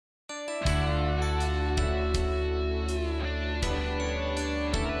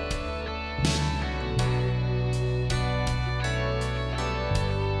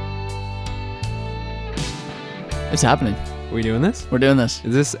It's happening. Are we doing this? We're doing this.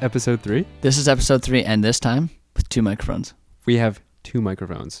 Is this episode 3? This is episode 3, and this time with 2 microphones. We have 2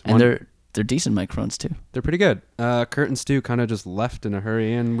 microphones. And they're decent microphones too. They're pretty good. Kurt and Stu kind of just left in a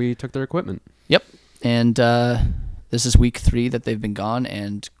hurry, and we took their equipment. Yep. And this is week 3 that they've been gone,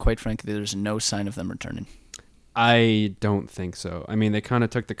 and quite frankly, there's no sign of them returning. I don't think so. I mean, they kind of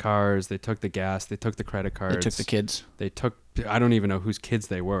took the cars, they took the gas, they took the credit cards. They took the kids. I don't even know whose kids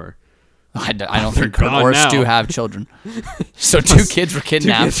they were. I don't think Kurt or Stu have children. So 2 kids were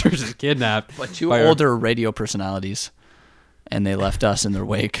kidnapped. 2 kids were just kidnapped. But 2 older radio personalities, and they left us in their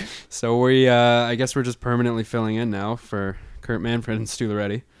wake. So I guess we're just permanently filling in now for Kurt Manfred and Stu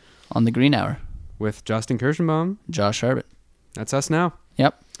Loretti. On the Green Hour. With Justin Kirschenbaum. Josh Harbert. That's us now.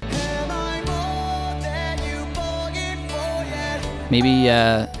 Yep. Maybe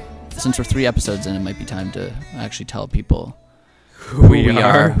since we're 3 episodes in, it might be time to actually tell people who we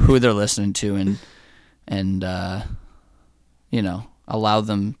are, who they're listening to, and allow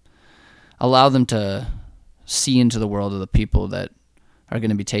them to see into the world of the people that are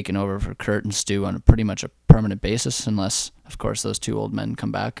going to be taking over for Kurt and Stu on pretty much a permanent basis, unless, of course, those 2 old men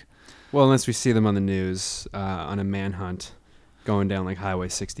come back. Well, unless we see them on the news on a manhunt going down like Highway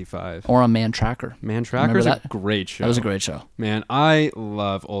 65. Or on Man Tracker. Man Tracker's a great show. That was a great show. Man, I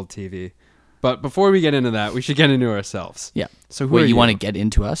love old TV. But before we get into that, we should get into ourselves. Yeah. So wait, you want to get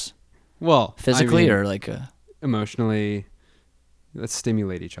into us? Well, physically or like emotionally? Let's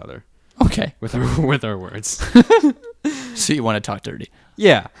stimulate each other. Okay. With our words. So you want to talk dirty?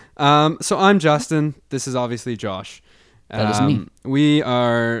 Yeah. So I'm Justin. This is obviously Josh. That is me. We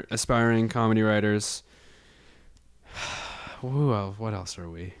are aspiring comedy writers. What else are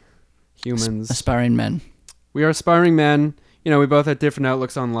we? Humans. Aspiring men. We are aspiring men. You know, we both had different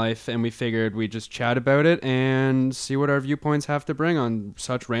outlooks on life, and we figured we'd just chat about it and see what our viewpoints have to bring on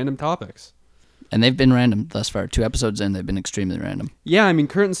such random topics. And they've been random thus far. 2 episodes in, they've been extremely random. Yeah, I mean,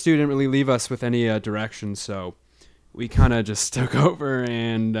 Kurt and Stu didn't really leave us with any direction, so we kind of just took over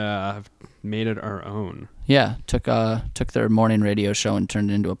and made it our own. Yeah, took their morning radio show and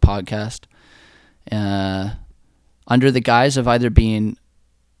turned it into a podcast. Under the guise of either being,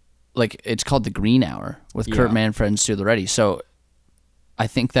 like, it's called the Green Hour with Kurt Manfred and Stu Loretti. So I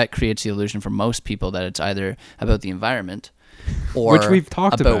think that creates the illusion for most people that it's either about the environment or which we've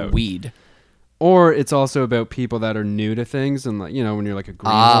talked about weed. Or it's also about people that are new to things, and like, you know, when you're like a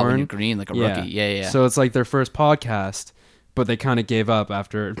greenhorn. When you're green, like a rookie. Yeah. So it's like their first podcast, but they kind of gave up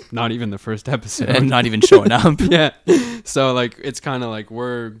after not even the first episode. And not even showing up. Yeah. So like it's kind of like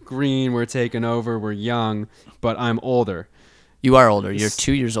we're green, we're taking over, we're young, but I'm older. You are older. You're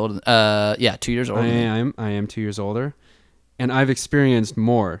 2 years older. 2 years older. I am 2 years older, and I've experienced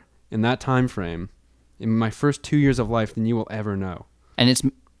more in that time frame in my first 2 years of life than you will ever know. And it's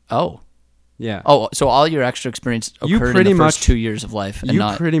yeah. Oh, so all your extra experience occurred in the first 2 years of life. And you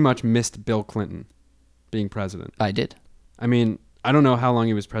pretty much missed Bill Clinton being president. I did. I mean, I don't know how long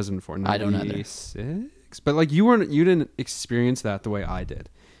he was president for. 96? I don't know. 96? But like you didn't experience that the way I did.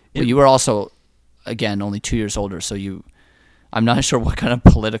 Well, you were also, again, only 2 years older, so I'm not sure what kind of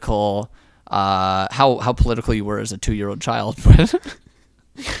political, how political you were as a 2-year-old child, but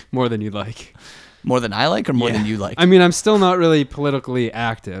more than you like. More than I like, or more than you like? I mean, I'm still not really politically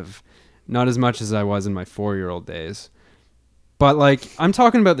active. Not as much as I was in my 4-year-old days. But, like, I'm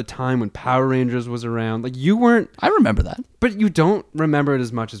talking about the time when Power Rangers was around. Like, you weren't... I remember that. But you don't remember it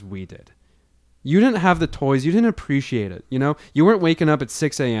as much as we did. You didn't have the toys. You didn't appreciate it, you know? You weren't waking up at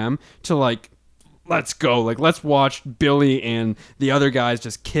 6 a.m. to, like, let's go. Like, let's watch Billy and the other guys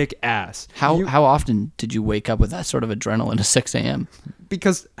just kick ass. How often did you wake up with that sort of adrenaline at 6 a.m.?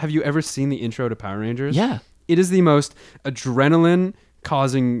 Because have you ever seen the intro to Power Rangers? Yeah. It is the most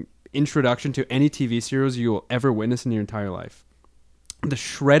adrenaline-causing introduction to any TV series you will ever witness in your entire life. The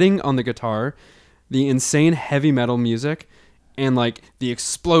shredding on the guitar, the insane heavy metal music, and like the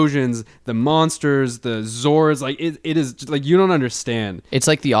explosions, the monsters, the Zords, like it is just, like you don't understand. It's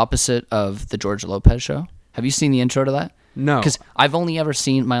like the opposite of the George Lopez show. Have you seen the intro to that? No. Because I've only ever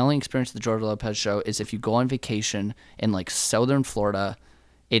seen, my only experience with the George Lopez show is if you go on vacation in like southern Florida,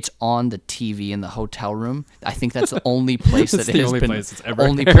 it's on the TV in the hotel room. I think that's the only place that it has been.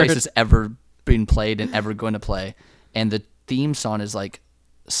 Only place it's ever been played and ever going to play. And the theme song is like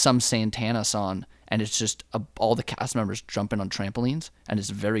some Santana song, and it's just all the cast members jumping on trampolines, and it's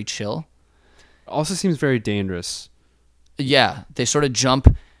very chill. Also seems very dangerous. Yeah, they sort of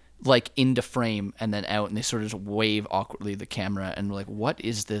jump like into frame and then out, and they sort of just wave awkwardly the camera, and we're like, what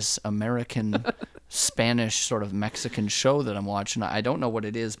is this American Spanish sort of Mexican show that I'm watching? I don't know what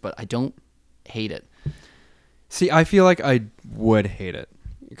it is, but I don't hate it. See, I feel like I would hate it.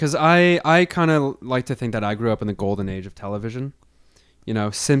 because I kind of like to think that I grew up in the golden age of television. You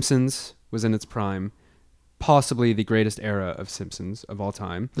know, Simpsons was in its prime, possibly the greatest era of Simpsons of all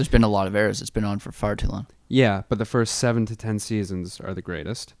time. There's been a lot of eras. It's been on for far too long. Yeah, but the first 7 to 10 seasons are the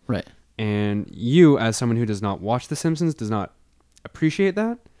greatest. Right. And you, as someone who does not watch The Simpsons, does not appreciate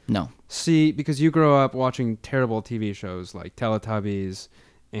that? No. See, because you grow up watching terrible TV shows like Teletubbies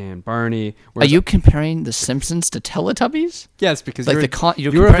and Barney. Are you comparing The Simpsons to Teletubbies? Yes, because like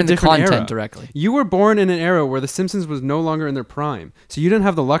you're comparing the content era. Directly. You were born in an era where The Simpsons was no longer in their prime, so you didn't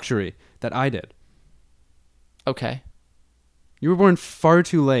have the luxury that I did. Okay. You were born far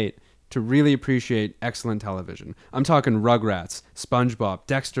too late to really appreciate excellent television. I'm talking Rugrats, SpongeBob,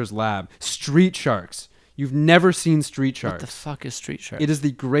 Dexter's Lab, Street Sharks. You've never seen Street Sharks. What the fuck is Street Sharks? It is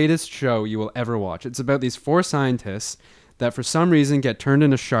the greatest show you will ever watch. It's about these 4 scientists that for some reason get turned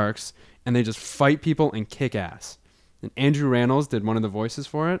into sharks and they just fight people and kick ass. And Andrew Rannells did one of the voices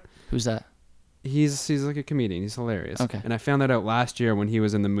for it. Who's that? He's like a comedian. He's hilarious. Okay. And I found that out last year when he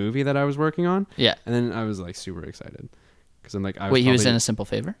was in the movie that I was working on. Yeah. And then I was like super excited. Because I'm like, Wait, he was in A Simple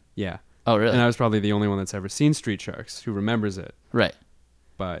Favor? Yeah. Oh, really? And I was probably the only one that's ever seen Street Sharks who remembers it. Right.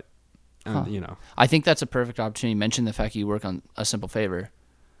 But, you know. I think that's a perfect opportunity. You mentioned the fact you work on A Simple Favor.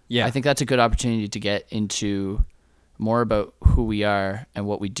 Yeah. I think that's a good opportunity to get into more about who we are and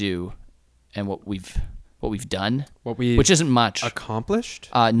what we do and what we've done. Which isn't much. Accomplished?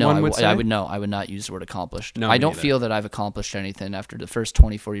 No, I would not use the word accomplished. No, I don't feel that I've accomplished anything after the first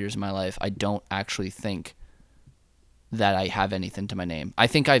 24 years of my life. I don't actually think that I have anything to my name. I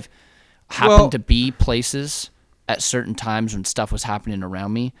think I've happened to be places at certain times when stuff was happening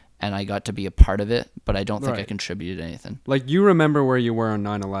around me and I got to be a part of it, but I don't think I contributed anything. Like, you remember where you were on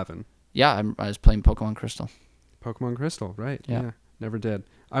 9/11? Yeah, I was playing Pokemon Crystal. Pokemon Crystal, right. Yeah. Never did.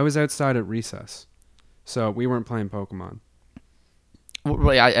 I was outside at recess, so we weren't playing Pokemon.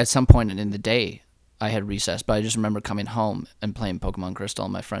 Well, at some point in the day, I had recess, but I just remember coming home and playing Pokemon Crystal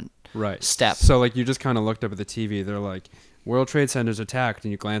on my front step. So, like, you just kind of looked up at the TV. They're like, World Trade Center's attacked,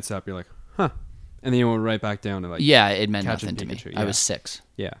 and you glance up. You're like, huh. And then you went right back down to, like, yeah, it meant catching nothing to Pikachu. me. Yeah. I was 6.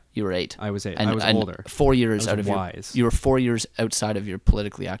 Yeah. You were 8. I was 8. And, I was older. 4 years out of wise. You were 4 years outside of your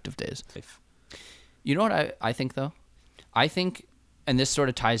politically active days. You know what I think, though? I think, and this sort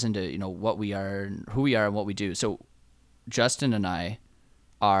of ties into, you know, what we are, who we are, and what we do. So Justin and I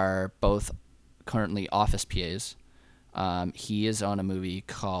are both currently office PAs. He is on a movie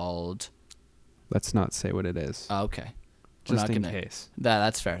called... Let's not say what it is. Okay. Just in case.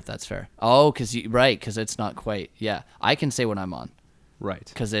 That's fair. That's fair. Oh, because it's not quite. Yeah. I can say what I'm on. Right.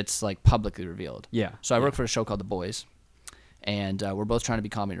 Because it's, like, publicly revealed. Yeah. So I work for a show called The Boys, and we're both trying to be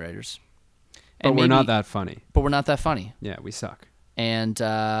comedy writers. But we're not that funny. But we're not that funny. Yeah, we suck. And,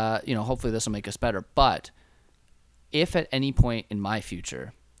 you know, hopefully this will make us better. But if at any point in my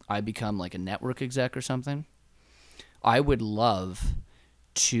future I become like a network exec or something, I would love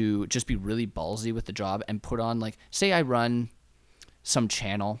to just be really ballsy with the job and put on, like, say I run some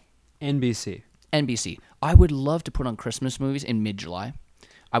channel. NBC. I would love to put on Christmas movies in mid-July.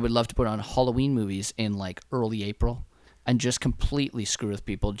 I would love to put on Halloween movies in, like, early April and just completely screw with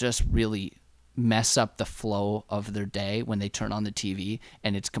people, just really mess up the flow of their day when they turn on the TV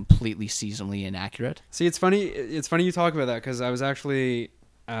and it's completely seasonally inaccurate. See, it's funny you talk about that because I was actually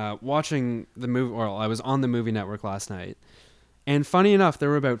watching the movie, or I was on the movie network last night, and funny enough, there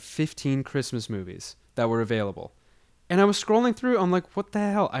were about 15 Christmas movies that were available. And I was scrolling through, I'm like, what the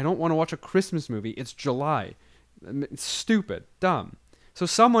hell? I don't want to watch a Christmas movie. It's July. It's stupid, dumb. So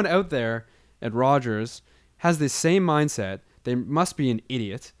someone out there at Rogers has this same mindset. They must be an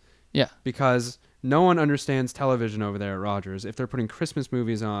idiot. Yeah. Because no one understands television over there at Rogers if they're putting Christmas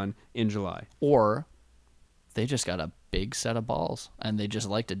movies on in July. Or they just got a big set of balls and they just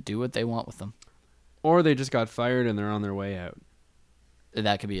like to do what they want with them. Or they just got fired and they're on their way out.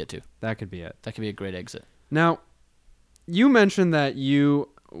 That could be it too. That could be it. That could be a great exit. Now, you mentioned that you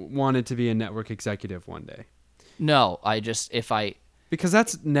wanted to be a network executive one day. No, because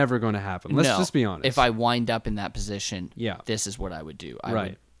that's never going to happen. Let's just be honest. If I wind up in that position, yeah, this is what I would do.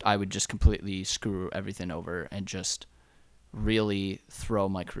 I would just completely screw everything over and just really throw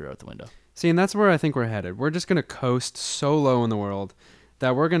my career out the window. See, and that's where I think we're headed. We're just going to coast so low in the world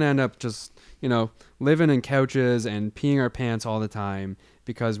that we're going to end up just, living in couches and peeing our pants all the time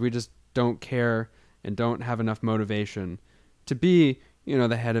because we just don't care and don't have enough motivation to be,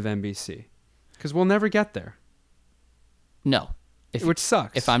 the head of NBC. Because we'll never get there. No. Which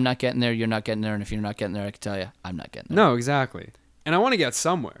sucks. If I'm not getting there, you're not getting there. And if you're not getting there, I can tell you, I'm not getting there. No, exactly. And I want to get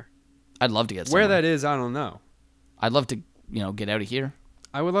somewhere. I'd love to get somewhere. Where that is, I don't know. I'd love to, get out of here.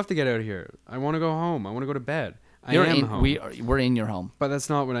 I would love to get out of here. I want to go home. I want to go to bed. I am home. We're in your home. But that's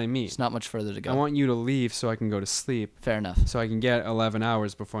not what I mean. It's not much further to go. I want you to leave so I can go to sleep. Fair enough. So I can get 11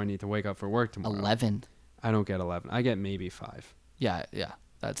 hours before I need to wake up for work tomorrow. 11? I don't get 11. I get maybe 5. Yeah.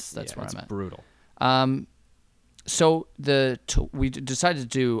 That's where I'm at. That's brutal. So we decided to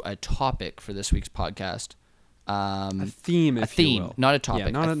do a topic for this week's podcast. A theme, if you will. Not a topic.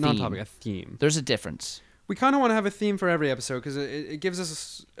 Yeah, not a theme. topic, a theme. There's a difference. We kind of want to have a theme for every episode because it gives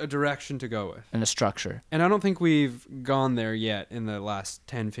us a direction to go with. And a structure. And I don't think we've gone there yet in the last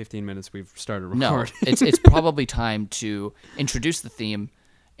 10, 15 minutes we've started recording. No, it's probably time to introduce the theme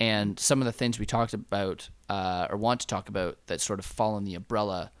and some of the things we talked about or want to talk about that sort of fall in the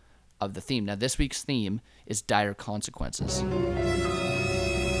umbrella of the theme. Now, this week's theme is dire consequences.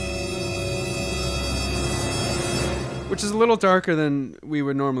 Which is a little darker than we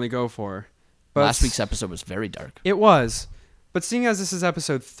would normally go for. But last week's episode was very dark. It was. But seeing as this is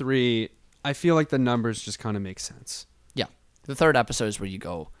episode 3, I feel like the numbers just kind of make sense. Yeah. The third episode is where you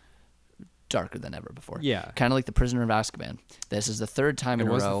go darker than ever before. Yeah. Kind of like The Prisoner of Azkaban. This is the third time in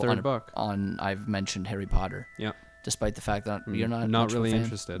a row I've mentioned Harry Potter. Yeah. Despite the fact that you're not really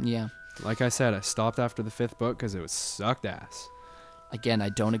interested. Yeah. Like I said, I stopped after the 5th book because it was sucked ass. Again, I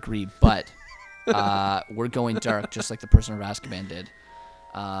don't agree, but we're going dark just like The Prisoner of Azkaban did.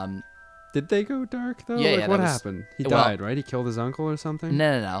 Did they go dark though? Yeah, what happened? He died, right? He killed his uncle or something?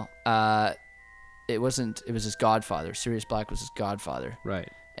 No. It wasn't. It was his godfather. Sirius Black was his godfather. Right.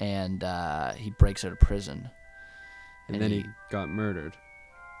 And he breaks out of prison. And then he got murdered.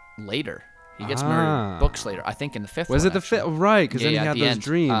 Later. He gets murdered books later. I think in the 5th one. Was it the 5th? Right, because then he had those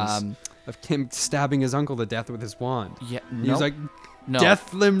dreams of him stabbing his uncle to death with his wand. Yeah, he was like,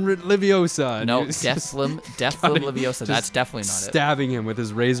 Deathlim Leviosa. No, Deathlim Leviosa. That's definitely not stabbing him with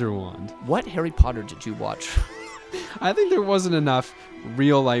his razor wand. What Harry Potter did you watch? I think there wasn't enough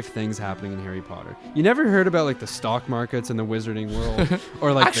real life things happening in Harry Potter. You never heard about like the stock markets in the wizarding world,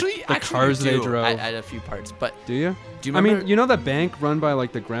 or like the cars they drove. I had a few parts, but do you? Do you remember? I mean, you know that bank run by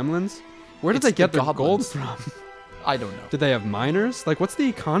like the Gremlins? Where did they get their gold from? I don't know. Did they have miners? Like, what's the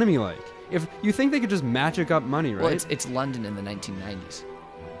economy like? If you think they could just magic up money, right? Well, it's London in the 1990s.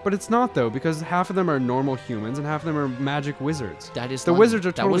 But it's not though, because half of them are normal humans and half of them are magic wizards. That is the London. Wizards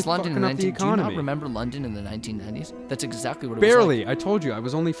are totally fucking up the economy. Do you not remember London in the 1990s? That's exactly what it Barely. was like. I told you, I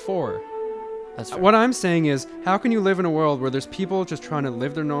was only 4. That's fair. What I'm saying is, how can you live in a world where there's people just trying to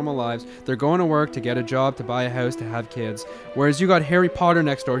live their normal lives? They're going to work to get a job, to buy a house, to have kids. Whereas you got Harry Potter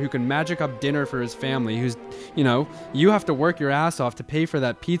next door who can magic up dinner for his family, who's, you have to work your ass off to pay for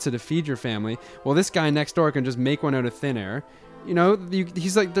that pizza to feed your family. Well, this guy next door can just make one out of thin air.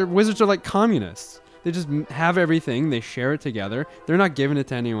 He's like, their wizards are like communists. They just have everything. They share it together. They're not giving it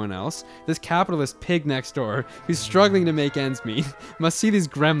to anyone else. This capitalist pig next door, who's struggling to make ends meet, must see these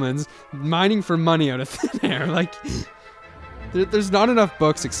gremlins mining for money out of thin air. Like, there's not enough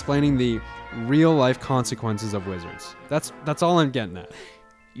books explaining the real life consequences of wizards. That's all I'm getting at.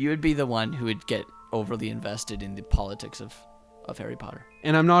 You would be the one who would get overly invested in the politics of Harry Potter.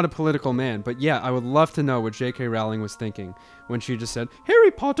 And I'm not a political man, but yeah, I would love to know what J.K. Rowling was thinking when she just said, Harry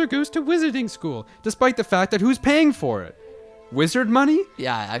Potter goes to wizarding school, despite the fact that who's paying for it? Wizard money?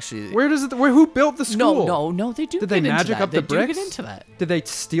 Yeah, actually. Who built the school? No, they do. Did they magic up the bricks? They do get into that. Did they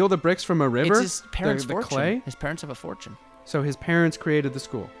steal the bricks from a river? It's his parents' fortune. Clay? His parents have a fortune. So his parents created the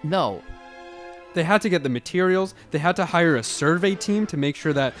school? No. They had to get the materials. They had to hire a survey team to make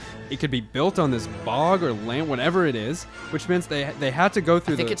sure that it could be built on this bog or land, whatever it is, which means they had to go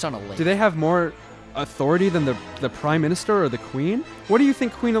through I think it's on a lake. Do they have more authority than the prime minister or the queen? What do you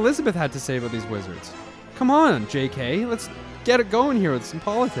think Queen Elizabeth had to say about these wizards? Come on, JK. Let's get it going here with some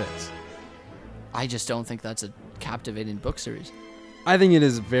politics. I just don't think that's a captivating book series. I think it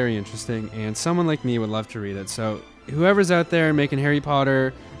is very interesting, and someone like me would love to read it. So whoever's out there making Harry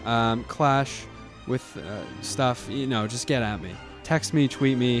Potter, Clash with stuff, just get at me. Text me,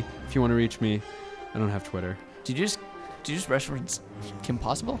 tweet me if you want to reach me. I don't have Twitter. Did you just reference Kim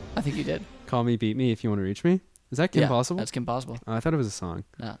Possible? I think you did. Call me, beat me if you want to reach me. Is that Kim Possible? That's Kim Possible. Oh, I thought it was a song.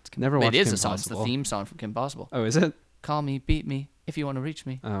 No, it's Kim. Never watched It is Kim a song. Possible. It's the theme song from Kim Possible. Oh, is it? Call me, beat me if you want to reach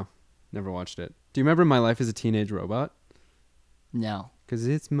me. Oh, never watched it. Do you remember My Life as a Teenage Robot? No. Because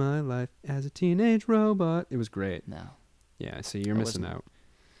it's my life as a teenage robot. It was great. No. Yeah, see, you're missing out.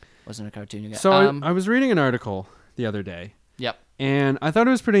 Wasn't a cartoon you got. So I was reading an article the other day. Yep. And I thought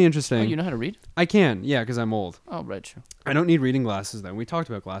it was pretty interesting. Oh, you know how to read? I can, yeah, because I'm old. Oh, right, sure. I don't need reading glasses, though. We talked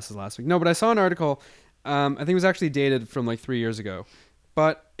about glasses last week. No, but I saw an article, I think it was actually dated from like 3 years ago.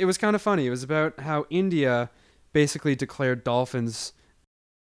 But it was kind of funny. It was about how India basically declared dolphins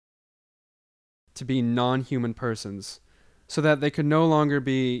to be non-human persons so that they could no longer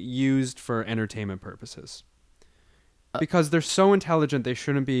be used for entertainment purposes. because they're so intelligent they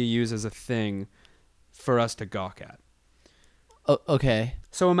shouldn't be used as a thing for us to gawk at. Okay.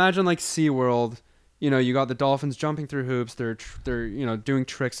 So imagine like SeaWorld, you got the dolphins jumping through hoops, they're doing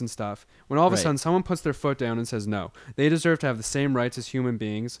tricks and stuff. When all of a sudden someone puts their foot down and says no, they deserve to have the same rights as human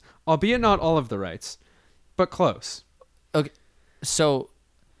beings, albeit not all of the rights, but close. Okay. So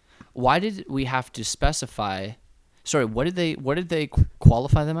why did we have to specify? Sorry, what did they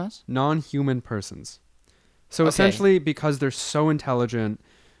qualify them as? Non-human persons. So essentially, because they're so intelligent,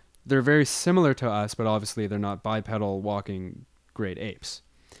 they're very similar to us, but obviously they're not bipedal walking great apes.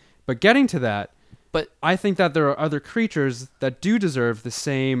 But getting to that, I think that there are other creatures that do deserve the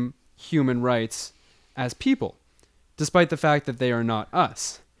same human rights as people, despite the fact that they are not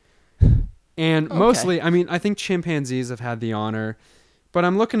us. And mostly, I think chimpanzees have had the honor, but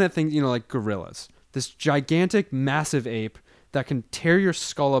I'm looking at things, like gorillas. This gigantic, massive ape that can tear your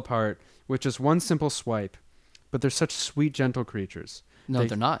skull apart with just one simple swipe. But they're such sweet, gentle creatures. No,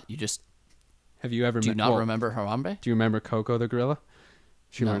 they're not. Have you ever Do you not remember Harambe? Do you remember Coco the gorilla?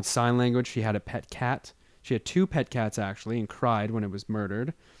 She learned sign language. She had a pet cat. She had 2 pet cats, actually, and cried when it was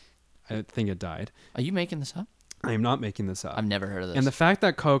murdered. I think it died. Are you making this up? I am not making this up. I've never heard of this. And the fact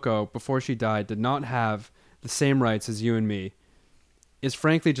that Coco, before she died, did not have the same rights as you and me is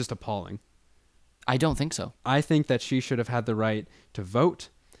frankly just appalling. I don't think so. I think that she should have had the right to vote,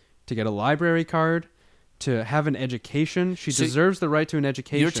 to get a library card, to have an education. She deserves the right to an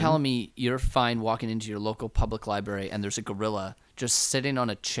education. You're telling me you're fine walking into your local public library and there's a gorilla just sitting on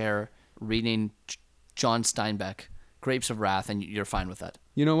a chair reading John Steinbeck, Grapes of Wrath, and you're fine with that?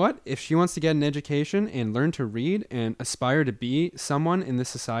 You know what? If she wants to get an education and learn to read and aspire to be someone in this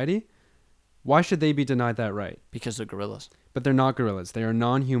society, why should they be denied that right? Because they're gorillas. But they're not gorillas. They are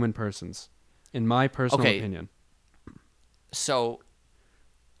non-human persons, in my personal opinion. So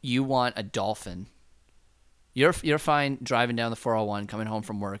you want a dolphin. You're fine driving down the 401, coming home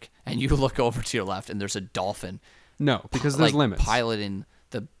from work, and you look over to your left, and there's a dolphin. No, because there's limits. Piloting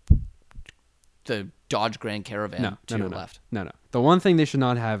the Dodge Grand Caravan to your left. No. The one thing they should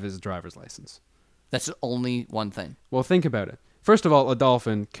not have is a driver's license. That's the only one thing. Well, think about it. First of all, a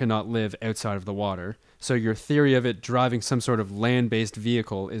dolphin cannot live outside of the water, so your theory of it driving some sort of land-based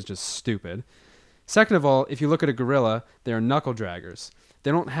vehicle is just stupid. Second of all, if you look at a gorilla, they are knuckle draggers.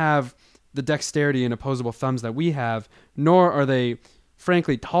 They don't have the dexterity and opposable thumbs that we have, nor are they,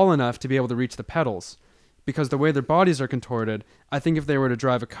 frankly, tall enough to be able to reach the pedals. Because the way their bodies are contorted, I think if they were to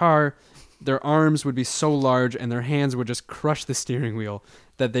drive a car, their arms would be so large and their hands would just crush the steering wheel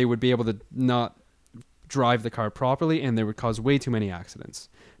that they would be able to not drive the car properly, and they would cause way too many accidents.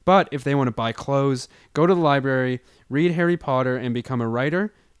 But if they want to buy clothes, go to the library, read Harry Potter, and become a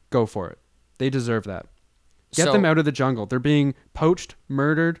writer, go for it. They deserve that. Get them out of the jungle. They're being poached,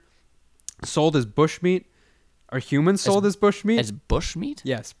 murdered, sold as bushmeat. Are humans sold as bushmeat? As bushmeat?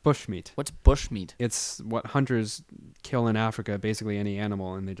 Yes, bushmeat. What's bushmeat? It's what hunters kill in Africa, basically any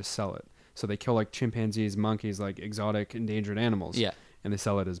animal, and they just sell it. So they kill like chimpanzees, monkeys, like exotic endangered animals. Yeah. And they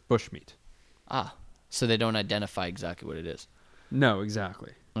sell it as bushmeat. Ah, so they don't identify exactly what it is. No,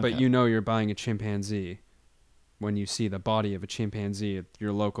 exactly. Okay. But you know you're buying a chimpanzee when you see the body of a chimpanzee at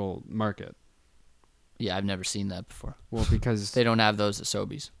your local market. Yeah, I've never seen that before. Well, because they don't have those at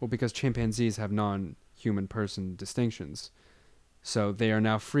Sobeys. Well, because chimpanzees have non-human person distinctions. So they are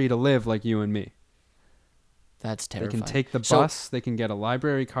now free to live like you and me. That's terrifying. They can take the bus. They can get a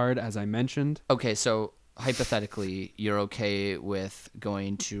library card, as I mentioned. Okay, so hypothetically, you're okay with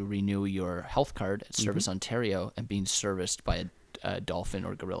going to renew your health card at Service Ontario and being serviced by a dolphin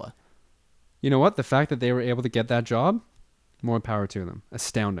or gorilla? You know what? The fact that they were able to get that job, more power to them.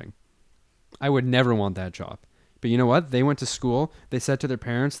 Astounding. I would never want that job. But you know what? They went to school. They said to their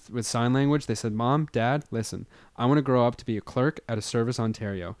parents with sign language, they said, Mom, Dad, listen, I want to grow up to be a clerk at a Service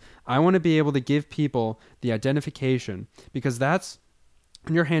Ontario. I want to be able to give people the identification, because that's,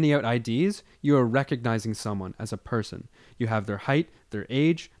 when you're handing out IDs, you are recognizing someone as a person. You have their height, their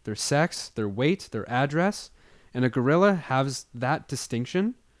age, their sex, their weight, their address. And a gorilla has that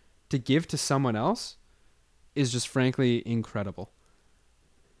distinction to give to someone else is just frankly incredible.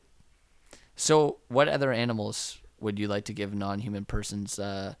 So what other animals would you like to give non-human persons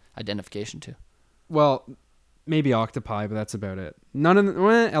identification to? Well, maybe octopi, but that's about it. None of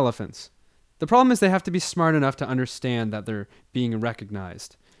elephants. The problem is they have to be smart enough to understand that they're being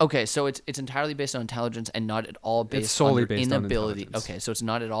recognized. Okay, so it's entirely based on intelligence and not at all based on their inability. Okay, so it's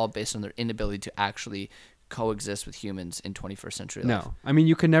not at all based on their inability to actually coexist with humans in 21st century life. No. I mean,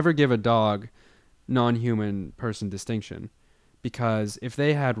 you can never give a dog non-human person distinction, because if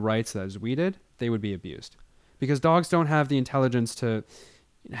they had rights as we did, they would be abused. Because dogs don't have the intelligence to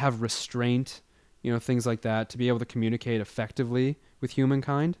have restraint, things like that, to be able to communicate effectively with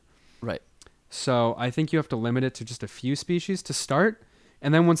humankind. Right. So I think you have to limit it to just a few species to start.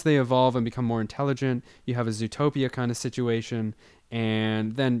 And then once they evolve and become more intelligent, you have a Zootopia kind of situation.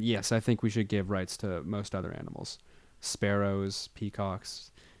 And then, yes, I think we should give rights to most other animals. Sparrows,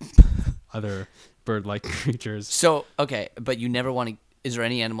 peacocks, other bird-like creatures. So, okay, but you never want to... Is there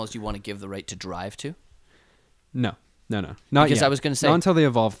any animals you want to give the right to drive to? No. Not because yet. I was going to say... Not until they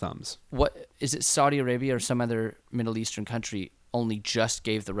evolve thumbs. What is it, Saudi Arabia or some other Middle Eastern country only just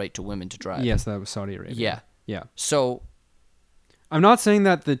gave the right to women to drive? Yes, that was Saudi Arabia. Yeah. So... I'm not saying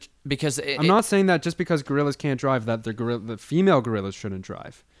that I'm not saying that just because gorillas can't drive that the female gorillas shouldn't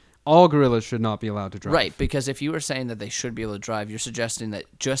drive. All gorillas should not be allowed to drive. Right, because if you were saying that they should be able to drive, you're suggesting that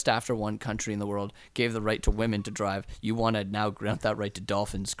just after one country in the world gave the right to women to drive, you want to now grant that right to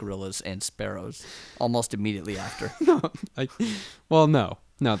dolphins, gorillas, and sparrows almost immediately after. No.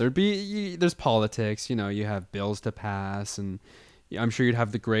 There's politics. You have bills to pass, and I'm sure you'd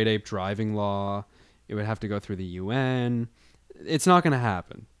have the great ape driving law. It would have to go through the UN. It's not going to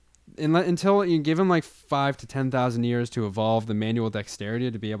happen until you give them like 5,000 to 10,000 years to evolve the manual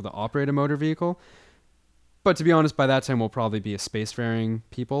dexterity to be able to operate a motor vehicle. But to be honest, by that time we'll probably be a spacefaring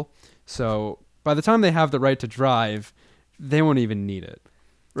people. So by the time they have the right to drive, they won't even need it.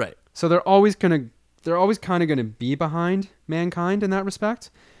 Right. So they're always kind of going to be behind mankind in that respect,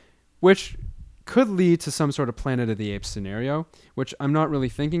 which could lead to some sort of Planet of the Apes scenario, which I'm not really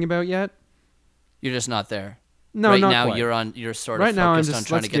thinking about yet. You're just not there. No, right not now quite. You're sort of right now, focused on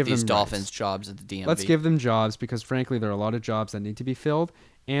trying to get these dolphins rights. jobs at the DMV. Let's give them jobs because frankly there are a lot of jobs that need to be filled,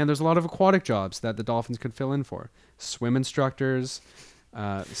 and there's a lot of aquatic jobs that the dolphins could fill in for. Swim instructors,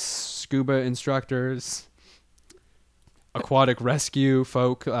 scuba instructors, aquatic rescue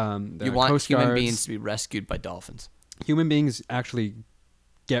folk. You want Coast human Guards. beings to be rescued by dolphins. Human beings actually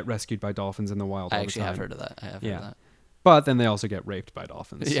get rescued by dolphins in the wild. I actually have heard of that. I have heard of that. But then they also get raped by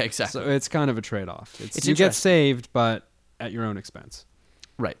dolphins. Yeah, exactly. So it's kind of a trade-off. It's you get saved, but at your own expense.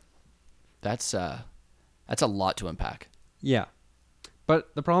 Right. That's a lot to unpack. Yeah.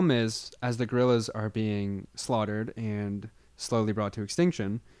 But the problem is, as the gorillas are being slaughtered and slowly brought to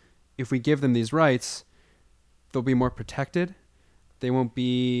extinction, if we give them these rights, they'll be more protected. They won't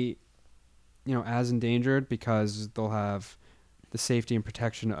be, as endangered because they'll have the safety and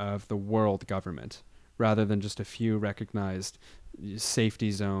protection of the world government, rather than just a few recognized safety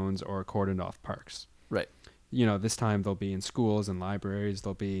zones or cordoned off parks. Right. This time they'll be in schools and libraries.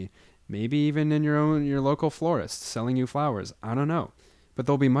 They'll be maybe even in your local florist selling you flowers. I don't know. But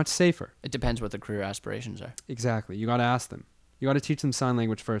they'll be much safer. It depends what their career aspirations are. Exactly. You got to ask them. You got to teach them sign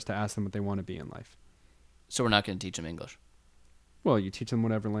language first to ask them what they want to be in life. So we're not going to teach them English? Well, you teach them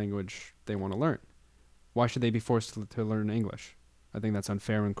whatever language they want to learn. Why should they be forced to learn English? I think that's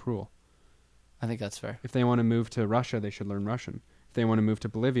unfair and cruel. I think that's fair. If they want to move to Russia, they should learn Russian. If they want to move to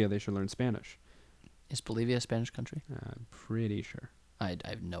Bolivia, they should learn Spanish. Is Bolivia a Spanish country? I'm pretty sure. I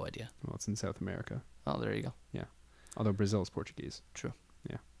have no idea. Well, it's in South America. Oh, there you go. Yeah. Although Brazil is Portuguese. True.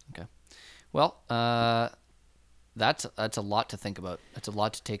 Yeah. Okay. Well, that's a lot to think about. That's a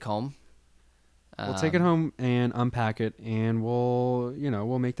lot to take home. We'll take it home and unpack it, and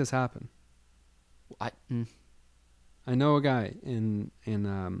we'll make this happen. I know a guy in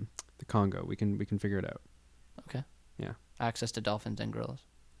the Congo. We can figure it out. Okay. Yeah. Access to dolphins and gorillas.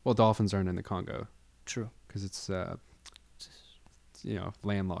 Well, dolphins aren't in the Congo. True. Because it's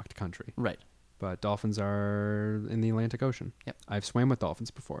landlocked country. Right. But dolphins are in the Atlantic Ocean. Yep. I've swam with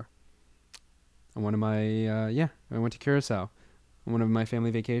dolphins before. On one of my I went to Curacao on one of my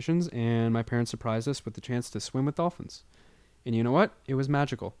family vacations, and my parents surprised us with the chance to swim with dolphins. And you know what? It was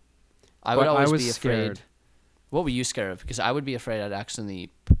magical. I would always was be afraid. Scared. What were you scared of? Because I would be afraid I'd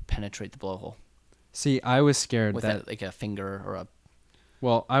accidentally penetrate the blowhole. See, I was scared with like a finger or a...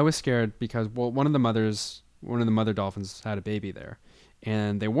 Well, I was scared because one of the mother dolphins had a baby there,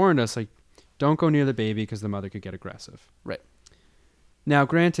 and they warned us like, don't go near the baby because the mother could get aggressive. Right. Now,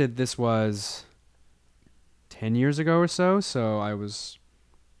 granted, this was 10 years ago or so I was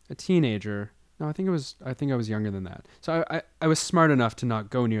a teenager. No, I think I was younger than that. So I was smart enough to not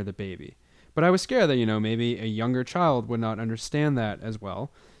go near the baby. But I was scared that, maybe a younger child would not understand that as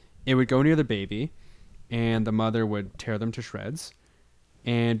well. It would go near the baby, and the mother would tear them to shreds.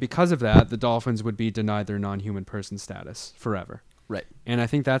 And because of that, the dolphins would be denied their non-human person status forever. Right. And I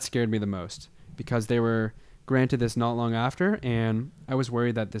think that scared me the most, because they were granted this not long after, and I was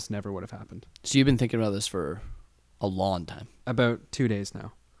worried that this never would have happened. So you've been thinking about this for a long time? About 2 days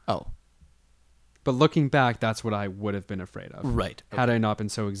now. Oh. But looking back, that's what I would have been afraid of. Right. Had I not been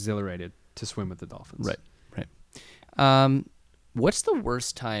so exhilarated to swim with the dolphins. Right. What's the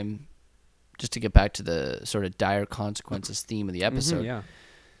worst time just to get back to the sort of dire consequences theme of the episode. Yeah.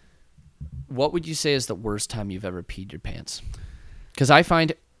 What would you say is the worst time you've ever peed your pants? Because I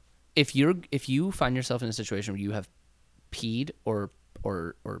find if you find yourself in a situation where you have peed or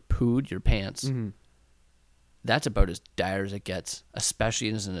pooed your pants, that's about as dire as it gets, especially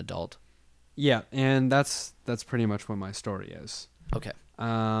as an adult. Yeah, and that's pretty much what my story is. Okay.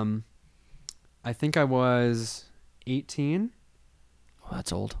 I think I was 18. Oh,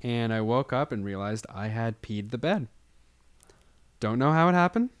 that's old. And I woke up and realized I had peed the bed. Don't know how it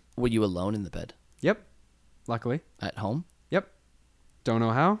happened. Were you alone in the bed? Yep. Luckily. At home? Yep. Don't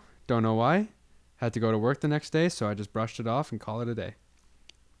know how. Don't know why. Had to go to work the next day, so I just brushed it off and call it a day.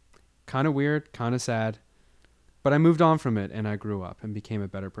 Kind of weird, kind of sad. But I moved on from it, and I grew up and became a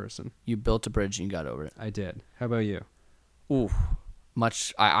better person. You built a bridge and you got over it. I did. How about you? Ooh,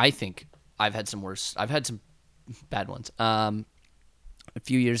 I think I've had some worse. I've had some bad ones. A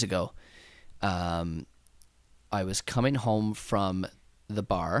few years ago, I was coming home from the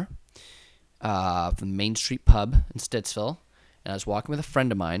bar, from the Main Street pub in Stittsville, and I was walking with a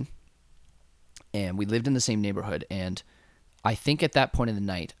friend of mine, and we lived in the same neighborhood, and I think at that point in the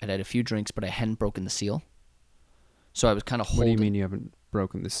night, I'd had a few drinks, but I hadn't broken the seal. So I was kind of holding... What do you mean you haven't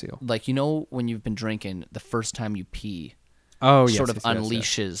broken the seal? Like, you know when you've been drinking, the first time you pee, yes,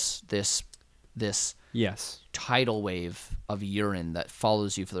 unleashes this yes tidal wave of urine that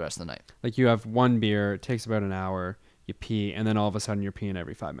follows you for the rest of the night. Like you have one beer, it takes about an hour, you pee, and then all of a sudden you're peeing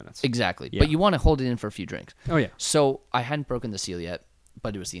every 5 minutes. Exactly. Yeah. But you want to hold it in for a few drinks. Oh, yeah. So I hadn't broken the seal yet,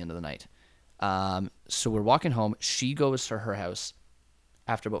 but it was the end of the night. So we're walking home. She goes to her house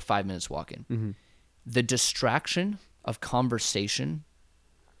after about 5 minutes walking. Mm-hmm. The distraction of conversation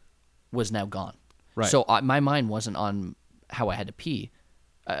was now gone. Right. So my mind wasn't on how I had to pee.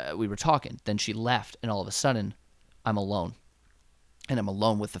 We were talking. Then she left, and all of a sudden, I'm alone. And I'm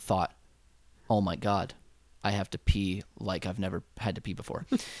alone with the thought, oh my God, I have to pee like I've never had to pee before.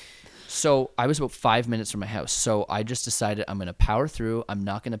 So I was about 5 minutes from my house. So I just decided I'm going to power through. I'm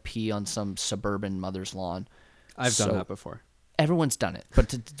not going to pee on some suburban mother's lawn. I've done that before. Everyone's done it.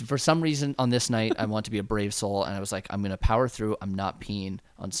 But for some reason on this night, I want to be a brave soul. And I was like, I'm going to power through. I'm not peeing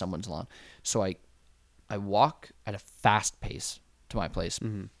on someone's lawn. So I walk at a fast pace to my place.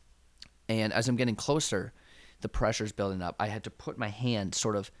 Mm-hmm. And as I'm getting closer, the pressure's building up. I had to put my hand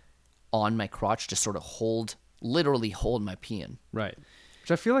sort of on my crotch to sort of literally hold my pee in. Right. Which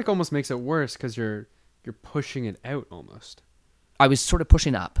I feel like almost makes it worse because you're pushing it out almost. I was sort of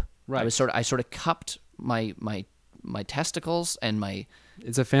pushing up. Right. I sort of cupped my testicles and my...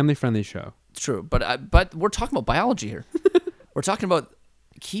 It's a family-friendly show. True, but we're talking about biology here. We're talking about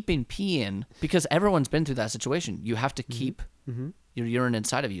keeping pee in because everyone's been through that situation. You have to keep your urine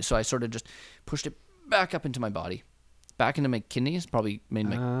inside of you. So I sort of just pushed it back up into my body, back into my kidneys. Probably made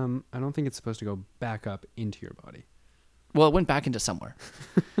my... I don't think it's supposed to go back up into your body. Well, it went back into somewhere.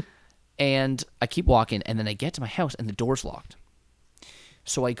 And I keep walking, and then I get to my house, and the door's locked.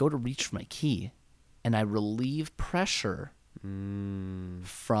 So I go to reach for my key, and I relieve pressure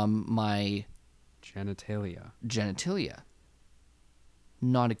from my... genitalia.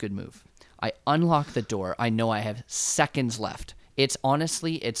 Not a good move. I unlock the door. I know I have seconds left. It's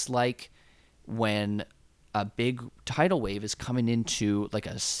like when a big tidal wave is coming into like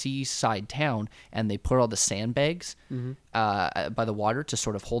a seaside town and they put all the sandbags by the water to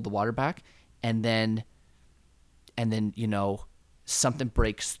sort of hold the water back. And then, you know, something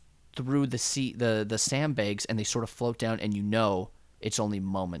breaks through the sandbags and they sort of float down, and you know it's only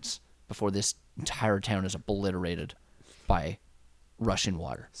moments before this entire town is obliterated by rushing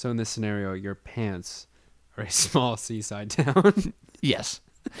water. So in this scenario, your pants are a small seaside town. Yes.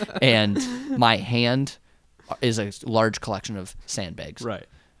 And my hand is a large collection of sandbags. Right.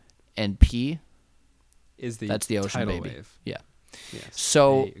 And pee that's the ocean, tidal baby. Wave. Yeah. Yes.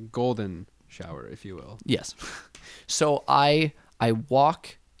 So a golden shower, if you will. Yes. So I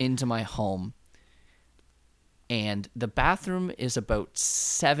walk into my home, and the bathroom is about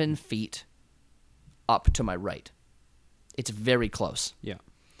 7 feet up to my right. It's very close. Yeah.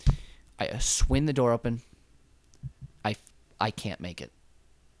 I swing the door open. I can't make it.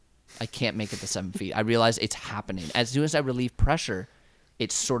 I can't make it to 7 feet. I realize it's happening. As soon as I relieve pressure,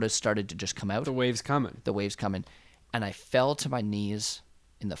 it sort of started to just come out. The wave's coming. And I fell to my knees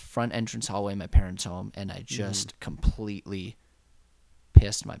in the front entrance hallway of my parents' home, and I just completely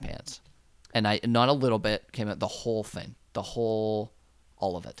pissed my pants. And not a little bit, came out, the whole thing. All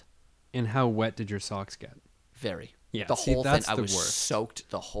of it. And how wet did your socks get? Very. Yeah, the whole thing. I was worst. soaked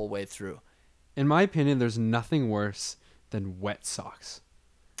the whole way through. In my opinion, there's nothing worse than wet socks.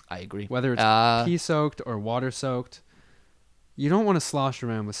 I agree. Whether it's pee-soaked or water-soaked, you don't want to slosh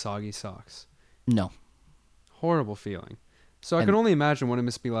around with soggy socks. No. Horrible feeling. So I can only imagine what it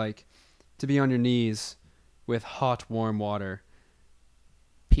must be like to be on your knees with hot, warm water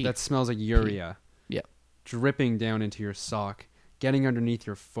that smells like urea. Yeah. Dripping down into your sock, getting underneath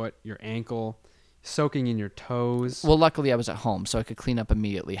your foot, your ankle, soaking in your toes. Well, luckily I was at home, so I could clean up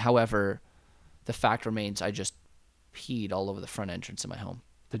immediately. However, the fact remains I just peed all over the front entrance of my home.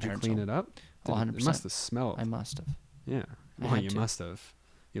 Did you clean it up? 100%. It must have smelled. I must have. Yeah. Well, you must have.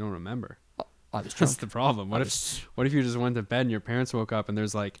 You don't remember. I was drunk. That's the problem. What if you just went to bed and your parents woke up and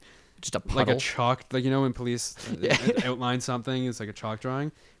there's like just a puddle? Like a chalk, like, you know, when police outline something, it's like a chalk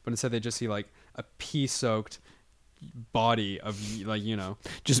drawing, but instead they just see like a pea-soaked body of, like, you know,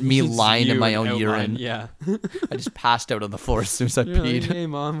 just me lying in my own urine. Yeah. I just passed out on the floor as soon as I peed. Like, hey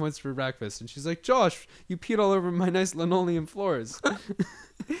mom, what's for breakfast? And she's like, Josh, you peed all over my nice linoleum floors.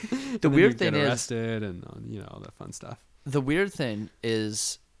 The weird thing is, arrested and, you know, all that fun stuff. The weird thing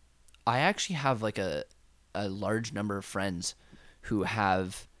is, I actually have like a large number of friends who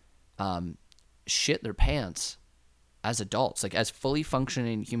have shit their pants as adults, like as fully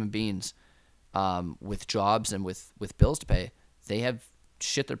functioning human beings, with jobs and with bills to pay. They have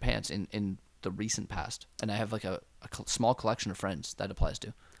shit their pants in the recent past, and I have like a small collection of friends that applies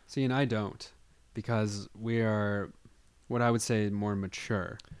to. See, and I don't, because we are what I would say more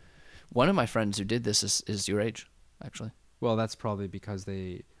mature. One of my friends who did this is your age, actually. Well, that's probably because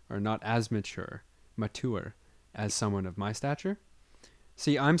they are not as mature as someone of my stature.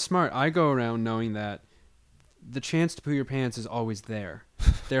 See, I'm smart. I go around knowing that the chance to poo your pants is always there.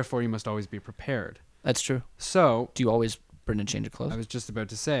 Therefore, you must always be prepared. That's true. So, do you always bring a change of clothes? I was just about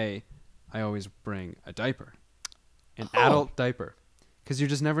to say, I always bring a diaper. An adult diaper. Because you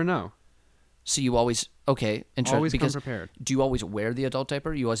just never know. So you always, okay, interesting. Always come prepared. Do you always wear the adult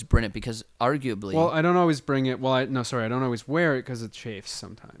diaper? You always bring it because arguably... Well, I don't always bring it. Well, I don't always wear it because it chafes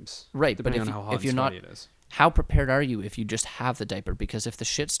sometimes. Right, depending but on how hot if you're not, it is. How prepared are you if you just have the diaper? Because if the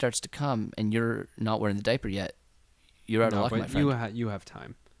shit starts to come and you're not wearing the diaper yet, you're out of luck, my friend. You have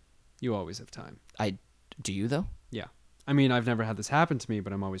time. You always have time. Do you, though? Yeah. I mean, I've never had this happen to me,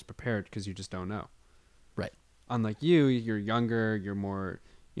 but I'm always prepared because you just don't know. Right. Unlike you, you're younger, you're more,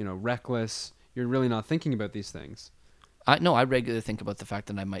 reckless. You're really not thinking about these things. No, I regularly think about the fact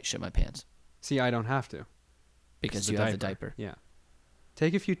that I might shit my pants. See, I don't have to. Because you have the diaper. Yeah.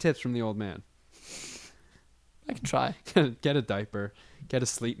 Take a few tips from the old man. I can try. Get a diaper. Get a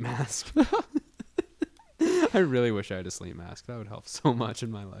sleep mask. I really wish I had a sleep mask. That would help so much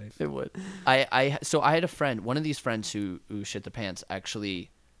in my life. It would. So I had a friend, one of these friends who shit the pants,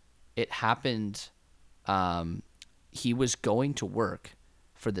 actually, it happened, he was going to work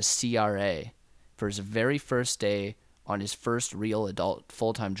for the CRA for his very first day on his first real adult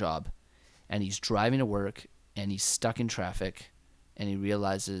full-time job, and he's driving to work and he's stuck in traffic and he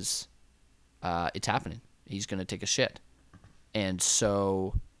realizes it's happening. He's going to take a shit. And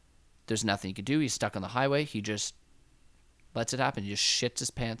so there's nothing he can do. He's stuck on the highway. He just lets it happen. He just shits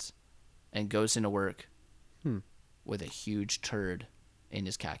his pants and goes into work with a huge turd in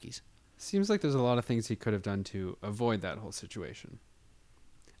his khakis. Seems like there's a lot of things he could have done to avoid that whole situation.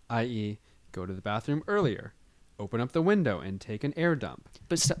 I.e., go to the bathroom earlier, open up the window and take an air dump.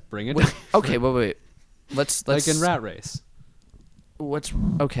 But bring it. Okay, wait. Let's like in Rat Race. What's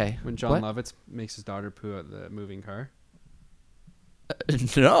okay? When John Lovitz makes his daughter poo out the moving car.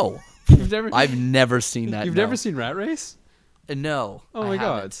 No, I've never seen that. You've never seen Rat Race? No. Oh my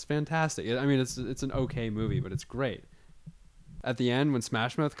god, it's fantastic. I mean, it's an okay movie, but it's great. At the end, when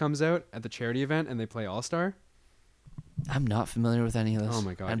Smash Mouth comes out at the charity event and they play All Star. I'm not familiar with any of this. Oh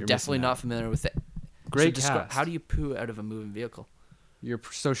my god, I'm definitely not familiar with it. Great cast. How do you poo out of a moving vehicle?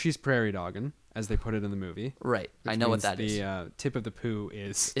 So she's prairie dogging, as they put it in the movie. Right, I know what that is. The tip of the poo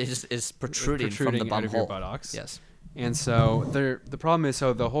is protruding from the bum out of your buttocks. Yes. And so the problem is,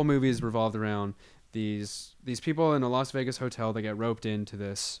 so the whole movie is revolved around these people in a Las Vegas hotel that get roped into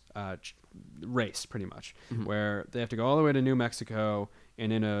this race, pretty much, where they have to go all the way to New Mexico,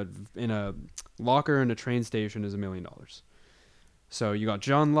 and in a locker in a train station is $1 million. So you got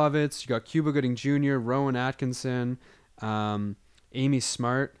John Lovitz, you got Cuba Gooding Jr., Rowan Atkinson, Amy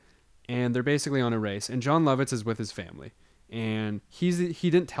Smart, and they're basically on a race. And John Lovitz is with his family, and he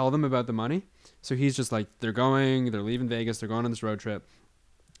didn't tell them about the money, so he's just like, they're leaving Vegas, they're going on this road trip,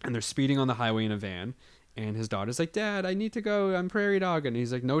 and they're speeding on the highway in a van. And his daughter's like, Dad, I need to go. I'm prairie dogging. And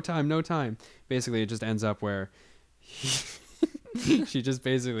he's like, no time. Basically, it just ends up where she just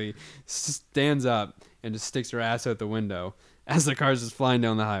basically stands up and just sticks her ass out the window as the car's just flying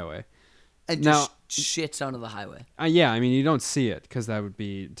down the highway. And just shits onto the highway. Yeah, I mean, you don't see it because that would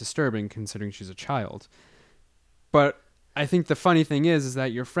be disturbing considering she's a child. But I think the funny thing is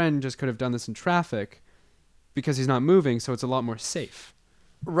that your friend just could have done this in traffic because he's not moving, so it's a lot more safe.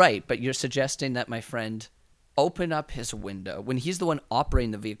 Right, but you're suggesting that my friend open up his window when he's the one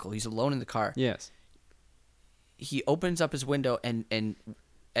operating the vehicle. He's alone in the car. Yes. He opens up his window and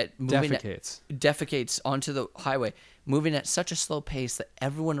defecates onto the highway, moving at such a slow pace that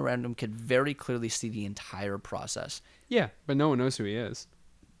everyone around him could very clearly see the entire process. Yeah, but no one knows who he is.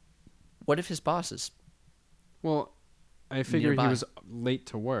 What if his boss is? Well, I figure he was late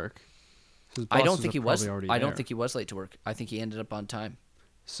to work. I don't think he was. I don't think he was late to work. I think he ended up on time.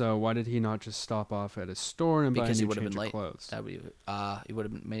 So why did he not just stop off at a store and buy a new change of clothes? That he would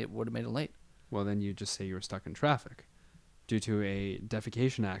have made it late. Well, then you just say you were stuck in traffic due to a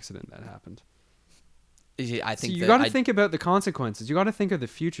defecation accident that happened. I think you got to think about the consequences. You got to think of the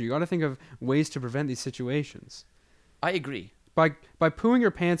future. You got to think of ways to prevent these situations. I agree. By pooing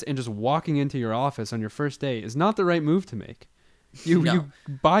your pants and just walking into your office on your first day is not the right move to make. You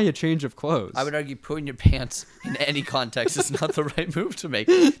buy a change of clothes. I would argue pooing your pants in any context is not the right move to make.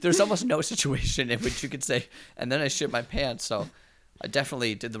 There's almost no situation in which you could say, and then I shit my pants, so I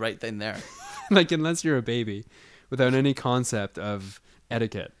definitely did the right thing there. Like, unless you're a baby without any concept of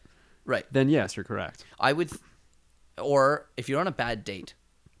etiquette. Right. Then yes, you're correct. Or if you're on a bad date.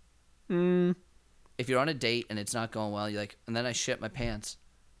 If you're on a date and it's not going well, you're like, and then I shit my pants.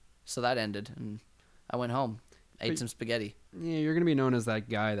 So that ended, and I went home, ate some spaghetti. Yeah, you're going to be known as that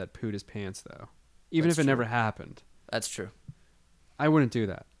guy that pooed his pants, though. Even if it never happened. That's true. I wouldn't do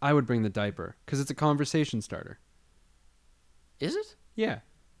that. I would bring the diaper, because it's a conversation starter. Is it? Yeah.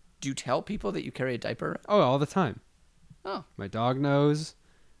 Do you tell people that you carry a diaper? Oh, all the time. Oh. My dog knows.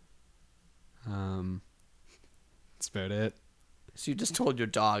 That's about it. So you just told your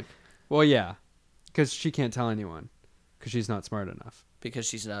dog? Well, yeah. Because she can't tell anyone. Because she's not smart enough. Because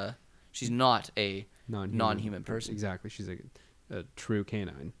she's not a non-human person. Exactly. She's a true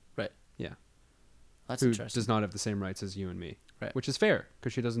canine. Right. Yeah. That's who interesting. Does not have the same rights as you and me. Right. Which is fair,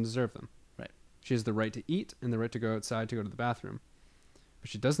 because she doesn't deserve them. Right. She has the right to eat and the right to go outside to go to the bathroom. But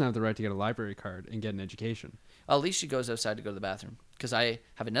she doesn't have the right to get a library card and get an education. Well, at least she goes outside to go to the bathroom. Because I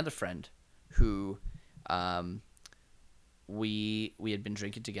have another friend who we had been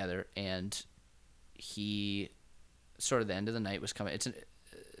drinking together, and he sort of the end of the night was coming.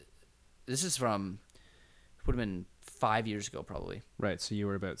 This is from, would have been 5 years ago probably. Right, so you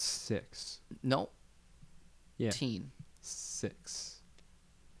were about 6. No. Yeah. Teen. 6.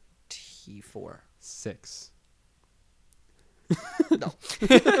 T4. 6. No.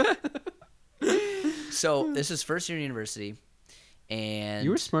 So this is first year in university, and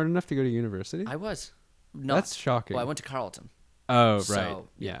you were smart enough to go to university? I was. No. That's shocking. Well, I went to Carleton. Oh, right. So,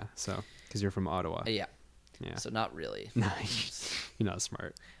 yeah. So, because you're from Ottawa. Yeah. Yeah. So not really. Nice. You're not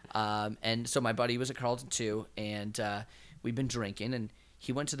smart. And so my buddy was at Carleton too, and we've been drinking, and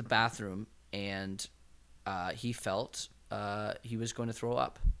he went to the bathroom, and he felt he was going to throw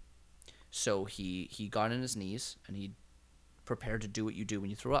up. So he got on his knees, and he prepared to do what you do when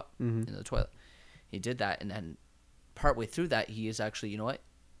you throw up in the toilet. He did that, and then partway through that, he is actually, you know what?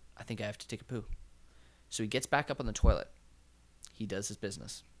 I think I have to take a poo. So he gets back up on the toilet. He does his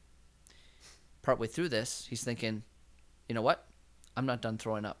business. Partway through this, he's thinking, you know what? I'm not done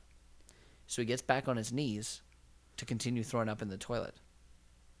throwing up. So he gets back on his knees to continue throwing up in the toilet.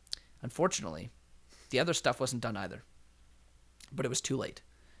 Unfortunately, the other stuff wasn't done either. But it was too late.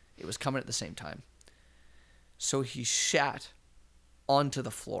 It was coming at the same time. So he shat onto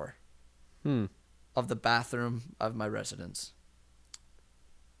the floor of the bathroom of my residence.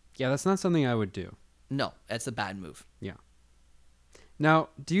 Yeah, that's not something I would do. No, that's a bad move. Yeah. Now,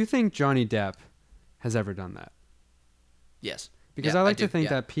 do you think Johnny Depp has ever done that? Yes. Because I like to think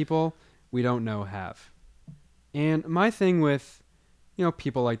that people we don't know have. And my thing with,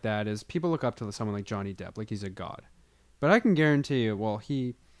 people like that is people look up to someone like Johnny Depp like he's a god. But I can guarantee you, well,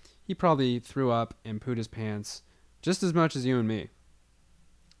 he probably threw up and pooed his pants just as much as you and me.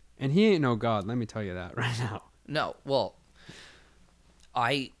 And he ain't no god, let me tell you that right now. No, well,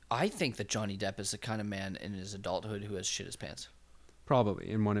 I think that Johnny Depp is the kind of man in his adulthood who has shit his pants. Probably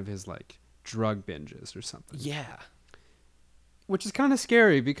in one of his drug binges or something. Yeah. Which is kind of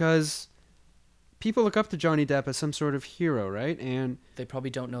scary because people look up to Johnny Depp as some sort of hero, right? And they probably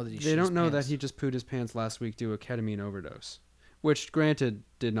don't know that they don't know that he just pooed his pants last week due to a ketamine overdose. Which, granted,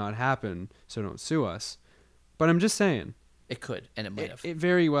 did not happen, so don't sue us. But I'm just saying. It could, and it might have. It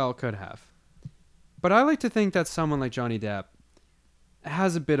very well could have. But I like to think that someone like Johnny Depp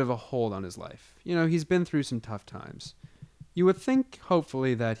has a bit of a hold on his life. He's been through some tough times. You would think,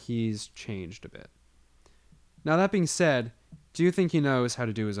 hopefully, that he's changed a bit. Now, that being said, do you think he knows how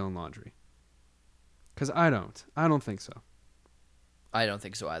to do his own laundry? Because I don't think so. I don't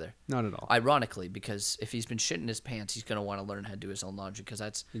think so either. Not at all. Ironically, because if he's been shitting his pants, he's going to want to learn how to do his own laundry, because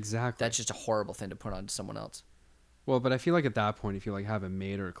that's just a horrible thing to put on to someone else. Well, but I feel like at that point, if you like have a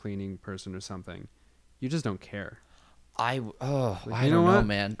maid or a cleaning person or something, you just don't care. I don't know,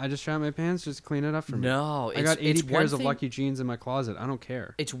 man. I just shat my pants, just clean it up for me. No, I got 80 pairs of Lucky jeans in my closet. I don't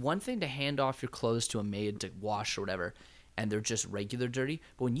care. It's one thing to hand off your clothes to a maid to wash or whatever, and they're just regular dirty.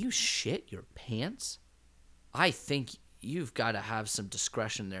 But when you shit your pants, I think you've got to have some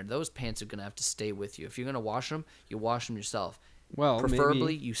discretion there. Those pants are going to have to stay with you. If you're going to wash them, you wash them yourself. Well,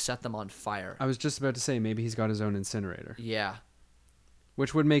 preferably you set them on fire. I was just about to say maybe he's got his own incinerator. Yeah.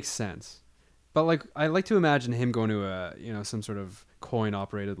 Which would make sense. But like I like to imagine him going to some sort of coin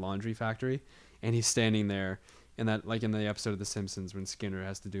operated laundry factory, and he's standing there in that, like in the episode of The Simpsons when Skinner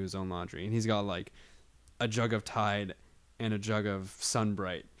has to do his own laundry, and he's got like a jug of Tide and a jug of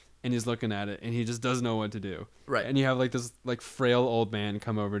Sunbright, and he's looking at it and he just doesn't know what to do. Right. And you have like this like frail old man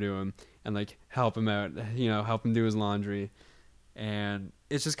come over to him and like help him out, help him do his laundry. And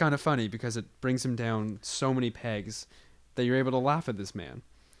it's just kind of funny because it brings him down so many pegs that you're able to laugh at this man.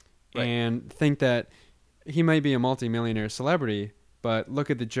 Right. And think that he might be a multi-millionaire celebrity, but look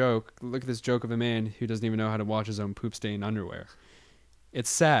at this joke of a man who doesn't even know how to wash his own poop-stained underwear. It's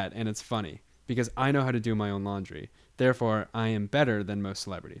sad and it's funny because I know how to do my own laundry. Therefore, I am better than most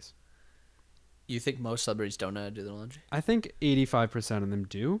celebrities. You think most celebrities don't know how to do their laundry? I think 85% of them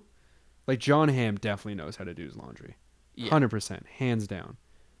do. Like John Hamm definitely knows how to do his laundry. Yeah. 100%, hands down.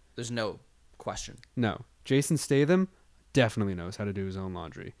 There's no question. No. Jason Statham definitely knows how to do his own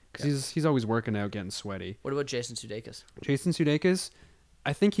laundry because he's always working out, getting sweaty. What about Jason Sudeikis? Jason Sudeikis,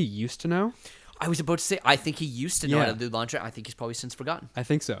 I think he used to know. I was about to say, I think he used to know how to do laundry. I think he's probably since forgotten. I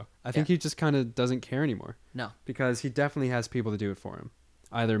think so. I think he just kind of doesn't care anymore. No. Because he definitely has people to do it for him.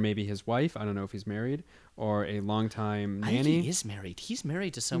 Either maybe his wife, I don't know if he's married, or a longtime nanny. I think he is married. He's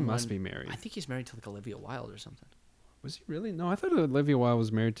married to someone. He must be married. I think he's married to like Olivia Wilde or something. Was he really? No, I thought Olivia Wilde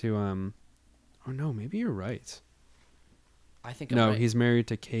was married to, oh no, maybe you're right. I think I'm right. He's married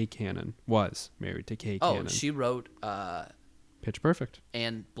to Kay Cannon. Was married to Kay Cannon. Oh, she wrote Pitch Perfect.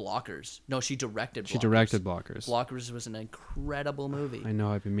 And Blockers. No, she directed Blockers. She directed Blockers. Blockers was an incredible movie. I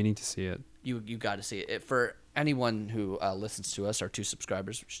know, I've been meaning to see it. You got to see it. For anyone who listens to us, our 2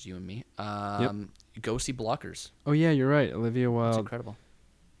 subscribers, which is you and me, go see Blockers. Oh yeah, you're right. Olivia Wilde. It's incredible.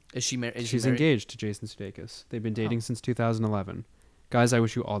 Is she married? She's engaged to Jason Sudeikis. They've been dating since 2011. Guys, I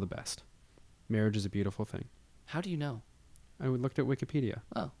wish you all the best. Marriage is a beautiful thing. How do you know? I looked at Wikipedia.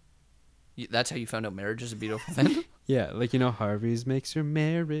 Oh. That's how you found out marriage is a beautiful thing? Yeah, like, Harvey's makes your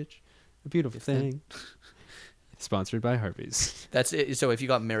marriage a beautiful thing. Sponsored by Harvey's. That's it. So if you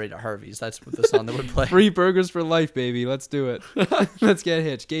got married at Harvey's, that's what the song that would play. Free burgers for life, baby. Let's do it. Let's get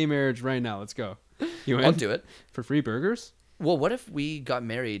hitched. Gay marriage right now. Let's go. You in? I'll do it. For free burgers? Well, what if we got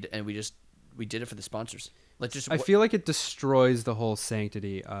married and we did it for the sponsors? I feel like it destroys the whole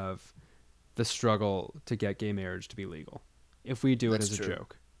sanctity of the struggle to get gay marriage to be legal if we do it as a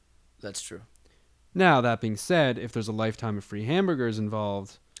joke. That's true. Now, that being said, if there's a lifetime of free hamburgers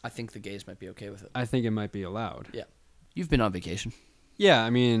involved, I think the gays might be okay with it. I think it might be allowed. Yeah. You've been on vacation. Yeah,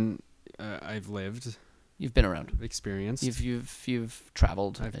 I mean, I've lived. You've been around. Experienced. You've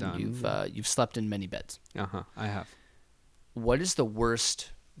traveled. I've done. You've slept in many beds. I have. What is the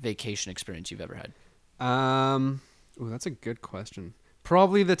worst vacation experience you've ever had? That's a good question.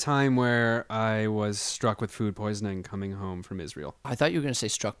 Probably the time where I was struck with food poisoning coming home from Israel. I thought you were going to say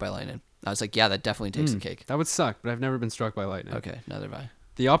struck by lightning. I was like, yeah, that definitely takes the cake. That would suck, but I've never been struck by lightning. Okay, neither have I.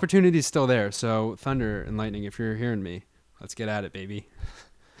 The opportunity's still there, so thunder and lightning, if you're hearing me, let's get at it, baby.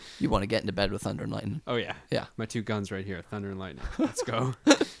 You want to get into bed with thunder and lightning? Oh, yeah. Yeah. My 2 guns right here, thunder and lightning. Let's go.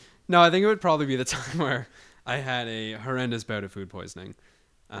 No, I think it would probably be the time where I had a horrendous bout of food poisoning.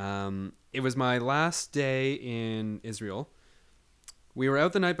 It was my last day in Israel. We were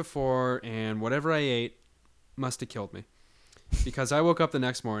out the night before, and whatever I ate must have killed me. Because I woke up the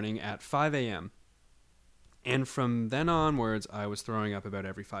next morning at 5 a.m. And from then onwards, I was throwing up about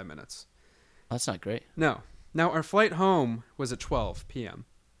every 5 minutes. That's not great. No. Now, our flight home was at 12 p.m.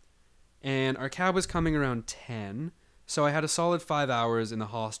 And our cab was coming around 10. So I had a solid 5 hours in the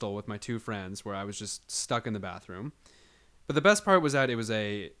hostel with my 2 friends where I was just stuck in the bathroom. But the best part was that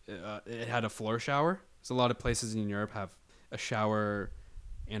it had a floor shower. There's a lot of places in Europe have a shower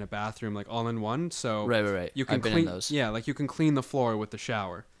and a bathroom like all in one. So right. You can I've been clean in those. Yeah, like you can clean the floor with the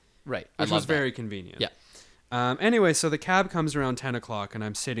shower. Right. Which was very convenient. Yeah. Anyway, so the cab comes around 10 o'clock and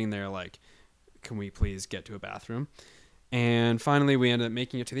I'm sitting there like, can we please get to a bathroom? And finally we ended up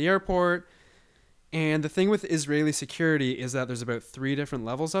making it to the airport. And the thing with Israeli security is that there's about 3 different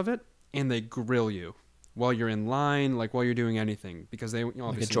levels of it and they grill you. while you're in line, like while you're doing anything, because they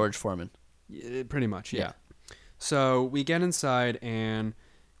obviously like a George Foreman. Pretty much, yeah. So we get inside and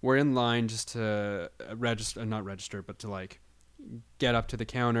we're in line just to not register, but to like get up to the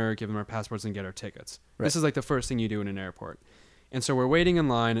counter, give them our passports, and get our tickets. Right. This is like the first thing you do in an airport. And so we're waiting in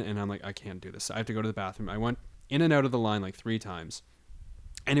line, and I'm like, I can't do this. I have to go to the bathroom. I went in and out of the line like 3 times.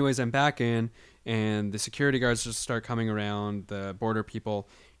 Anyways, I'm back in, and the security guards just start coming around, the border people,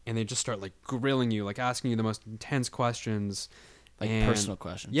 and they just start like grilling you, like asking you the most intense questions. Like personal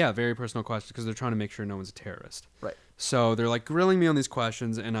questions. Yeah, very personal questions, because they're trying to make sure no one's a terrorist. Right. So they're like grilling me on these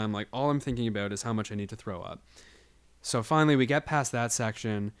questions, and I'm like, all I'm thinking about is how much I need to throw up. So finally we get past that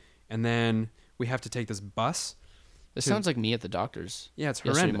section, and then we have to take this bus. This sounds like me at the doctor's. Yeah, it's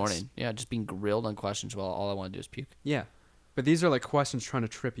horrendous. Yesterday morning. Yeah, just being grilled on questions while all I want to do is puke. Yeah. But these are like questions trying to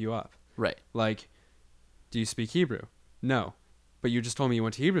trip you up. Right. Like, do you speak Hebrew? No. But you just told me you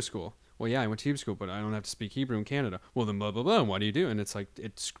went to Hebrew school. Well, yeah, I went to Hebrew school, but I don't have to speak Hebrew in Canada. Well, then blah, blah, blah. What do you do? And it's like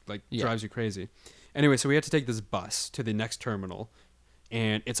drives you crazy. Anyway, so we had to take this bus to the next terminal.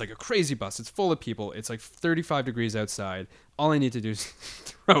 And it's like a crazy bus. It's full of people. It's like 35 degrees outside. All I need to do is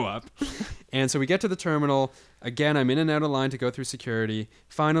throw up. And so we get to the terminal. Again, I'm in and out of line to go through security.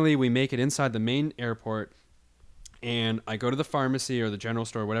 Finally, we make it inside the main airport. And I go to the pharmacy or the general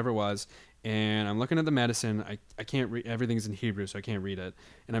store, whatever it was, and I'm looking at the medicine. I can't read. Everything's in Hebrew, so I can't read it.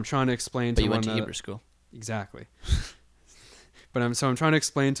 And I'm trying to explain to one of the... But you went to Hebrew school. Exactly. But I'm trying to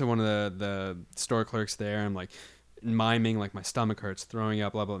explain to one of the store clerks there. I'm like miming like my stomach hurts, throwing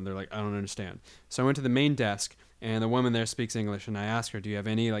up, blah, blah, and they're like, I don't understand. So I went to the main desk, and the woman there speaks English, and I asked her, do you have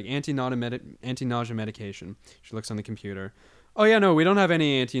any like anti-nausea medication? She looks on the computer. Oh, yeah, no, we don't have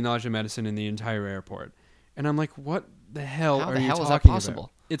any anti-nausea medicine in the entire airport. And I'm like, what the hell are you talking about? How is that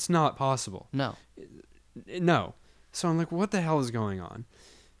possible? It's not possible. No. No. So I'm like, what the hell is going on?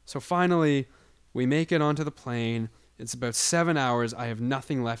 So finally, we make it onto the plane. It's about 7 hours. I have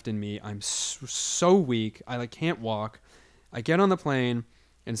nothing left in me. I'm so weak. I like can't walk. I get on the plane,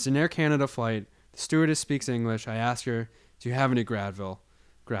 and it's an Air Canada flight. The stewardess speaks English. I ask her, do you have any gravel,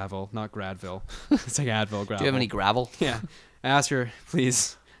 not Gradville. It's like Advil, gravel. Do you have any gravel? Yeah. I ask her,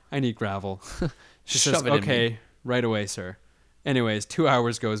 please, I need gravel. She says, okay, right away, sir. Anyways, 2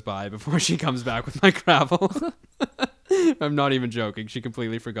 hours goes by before she comes back with my gravel. I'm not even joking. She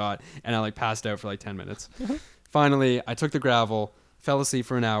completely forgot, and I like passed out for like 10 minutes. Finally, I took the gravel, fell asleep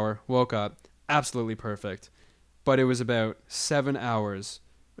for an hour, woke up, absolutely perfect. But it was about 7 hours,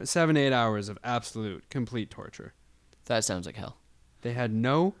 8 hours of absolute, complete torture. That sounds like hell. They had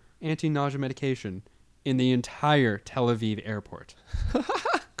no anti-nausea medication in the entire Tel Aviv airport.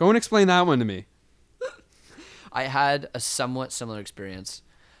 Go and explain that one to me. I had a somewhat similar experience.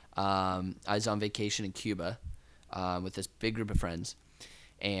 I was on vacation in Cuba with this big group of friends,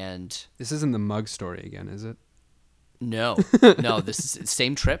 and this isn't the mug story again, is it? No, this is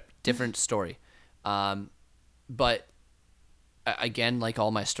same trip, different story. But again, like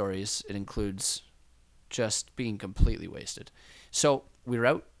all my stories, it includes just being completely wasted. So we were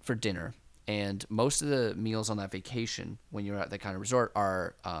out for dinner, and most of the meals on that vacation, when you're at that kind of resort,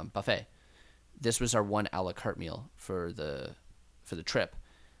 are buffet. This was our one a la carte meal for the trip.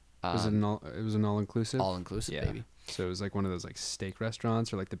 It was an all-inclusive? All-inclusive, yeah. Baby. So it was like one of those like steak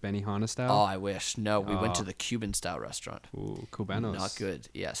restaurants or like the Benihana style? Oh, I wish. No, we went to the Cuban style restaurant. Ooh, Cubanos. Not good,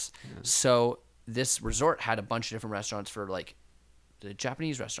 yes. Yeah. So this resort had a bunch of different restaurants for like the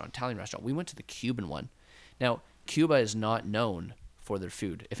Japanese restaurant, Italian restaurant. We went to the Cuban one. Now, Cuba is not known for their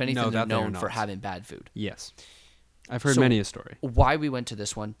food. If anything, they're known for having bad food. Yes. I've heard many a story. Why we went to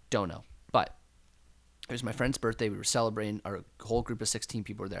this one, don't know. But it was my friend's birthday. We were celebrating. Our whole group of 16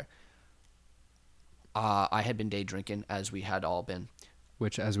 people were there. I had been day drinking, as we had all been.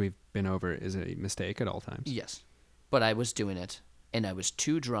 Which, as we've been over, is a mistake at all times. Yes. But I was doing it, and I was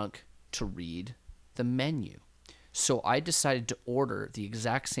too drunk to read the menu. So I decided to order the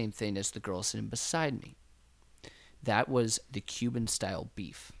exact same thing as the girl sitting beside me. That was the Cuban-style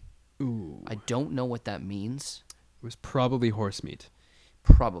beef. Ooh. I don't know what that means. It was probably horse meat.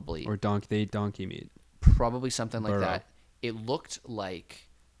 Probably. Or donkey meat. Probably something like that. It looked like,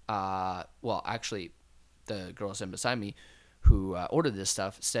 actually, the girl sitting beside me who ordered this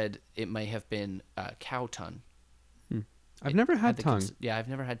stuff said it may have been cow tongue. I've never had tongue. I've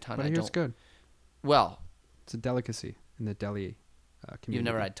never had tongue. But I hear it's good. Well. It's a delicacy in the deli community. You've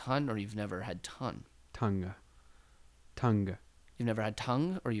never had tongue, or you've never had tongue? Tongue. You've never had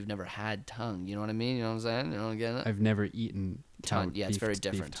tongue, or you've never had tongue? You know what I mean? You know what I'm saying? You don't get it? I've never eaten tongue. Yeah, it's very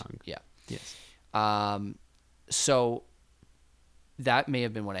different. Tongue. Yeah. Yes. So that may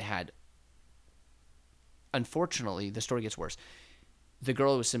have been what I had. Unfortunately, the story gets worse. the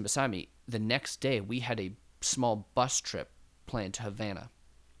girl who was sitting beside me, the next day we had a small bus trip planned to Havana.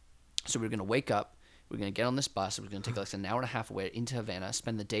 So we were going to wake up, we were going to get on this bus, it was going to take like an hour and a half away into Havana,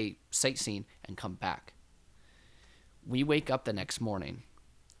 spend the day sightseeing, and come back. We wake up the next morning,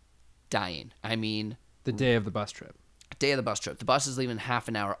 dying. I mean... The day of the bus trip. Day of the bus trip. The bus is leaving half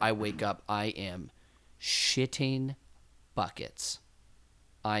an hour. I wake up, I am shitting buckets.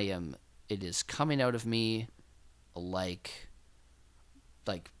 It is coming out of me like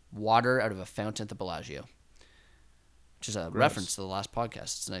water out of a fountain at the Bellagio. Which is a reference to the last podcast.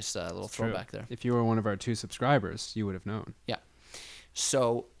 It's a nice little throwback there. If you were one of our 2 subscribers, you would have known. Yeah.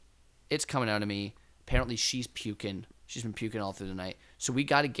 So it's coming out of me. Apparently she's puking. She's been puking all through the night. So we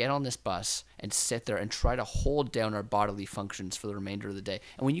got to get on this bus and sit there and try to hold down our bodily functions for the remainder of the day.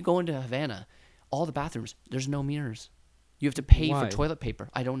 And when you go into Havana, all the bathrooms, there's no mirrors. You have to pay for toilet paper.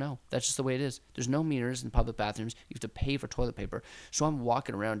 I don't know. That's just the way it is. There's no mirrors in public bathrooms. You have to pay for toilet paper. So I'm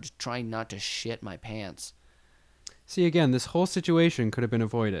walking around just trying not to shit my pants. See, again, this whole situation could have been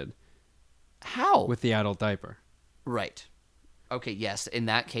avoided. How? With the adult diaper. Right. Okay, yes. In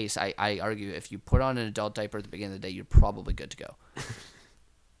that case, I argue if you put on an adult diaper at the beginning of the day, you're probably good to go.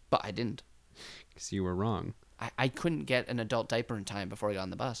 But I didn't. Because you were wrong. I couldn't get an adult diaper in time before I got on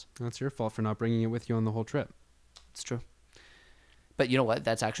the bus. That's your fault for not bringing it with you on the whole trip. It's true. But you know what?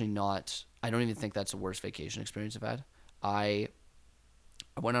 That's actually not... I don't even think that's the worst vacation experience I've had. I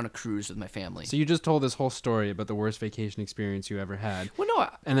went on a cruise with my family. So you just told this whole story about the worst vacation experience you ever had. Well, no.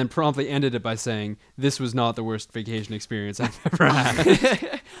 And then promptly ended it by saying, this was not the worst vacation experience I've ever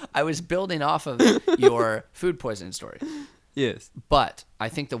had. I was building off of your food poisoning story. Yes. But I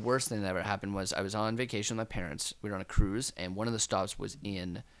think the worst thing that ever happened was I was on vacation with my parents. We were on a cruise, and one of the stops was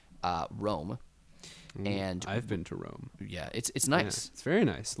in Rome. And I've been to Rome. Yeah, it's nice. Yeah, it's very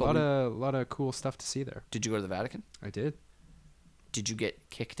nice. A lot of cool stuff to see there. Did you go to the Vatican? I did. Did you get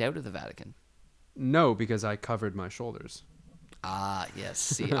kicked out of the Vatican? No, because I covered my shoulders. Ah, yes.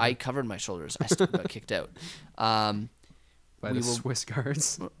 See, I covered my shoulders. I still got kicked out. By the Swiss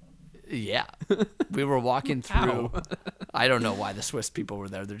guards? Yeah. We were walking through. I don't know why the Swiss people were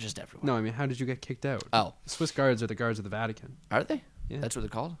there. They're just everywhere. No, I mean, how did you get kicked out? Oh. The Swiss guards are the guards of the Vatican. Are they? Yeah. That's what they're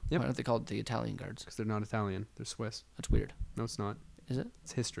called? Yep. Why aren't they called the Italian guards? Because they're not Italian. They're Swiss. That's weird. No, it's not. Is it?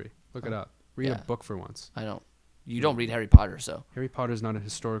 It's history. Look it up. Read a book for once. I don't. You don't read Harry Potter, so. Harry Potter's not a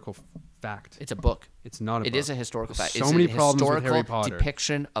historical fact. It's a book. It's not a book. It is a historical fact. So it's many a problems with Harry Potter.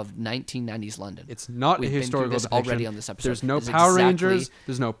 depiction of 1990s London. It's not We've a historical been through this depiction. already on this episode. There's no Power Rangers.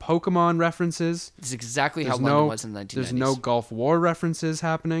 There's no Pokemon references. It's exactly how London was in the 1990s. There's no Gulf War references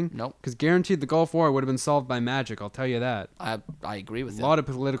happening. Nope. Because guaranteed the Gulf War would have been solved by magic. I'll tell you that. I agree with you. A lot of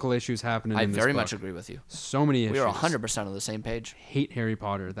political issues happening in this book. I very much agree with you. So many issues. We are 100% on the same page. Hate Harry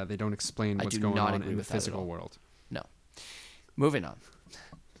Potter that they don't explain what's going on in the physical world. No. Moving on.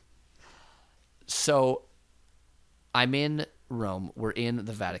 So, I'm in Rome. We're in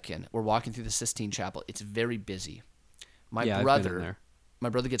the Vatican. We're walking through the Sistine Chapel. It's very busy. My brother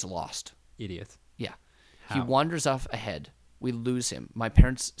gets lost. Idiot. Yeah. How? He wanders off ahead. We lose him. My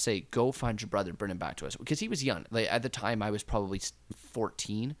parents say, "Go find your brother, bring him back to us." Because he was young. Like, at the time, I was probably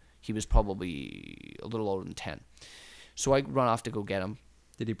 14. He was probably a little older than 10. So I run off to go get him.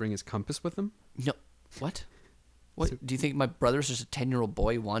 Did he bring his compass with him? No. What? What? So, do you think my brother's just a 10-year-old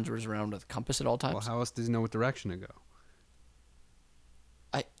boy who wanders around with a compass at all times? Well, how else does he know what direction to go?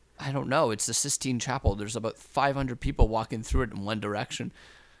 I don't know. It's the Sistine Chapel. There's about 500 people walking through it in one direction.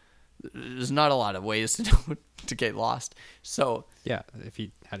 There's not a lot of ways to get lost. So yeah, if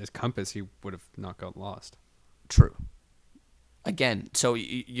he had his compass, he would have not got lost. True. Again, so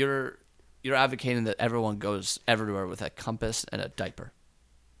you're advocating that everyone goes everywhere with a compass and a diaper.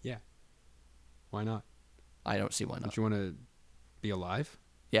 Yeah. Why not? I don't see why not. Don't you want to be alive?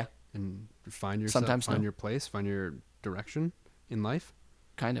 Yeah. And find yourself, sometimes find your place, find your direction in life?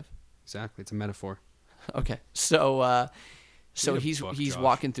 Kind of. Exactly. It's a metaphor. Okay. So he's Josh.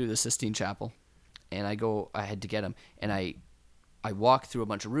 walking through the Sistine Chapel, and I had to get him, and I walk through a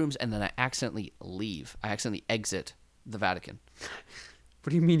bunch of rooms, and then I accidentally leave. I accidentally exit the Vatican. What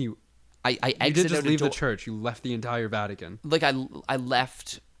do you mean you... I exited you did just leave the church. You left the entire Vatican. Like, I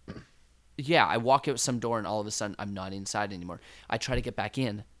left... Yeah, I walk out some door, and all of a sudden, I'm not inside anymore. I try to get back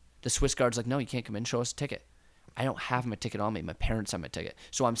in. The Swiss guard's like, "No, you can't come in. Show us a ticket." I don't have my ticket on me. My parents have my ticket.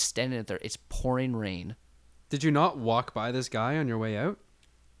 So I'm standing there. It's pouring rain. Did you not walk by this guy on your way out?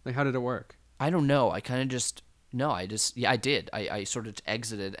 Like, how did it work? I don't know. I kind of just... No, I did. I sort of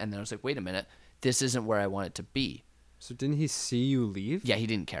exited, and then I was like, wait a minute. This isn't where I want it to be. So didn't he see you leave? Yeah, he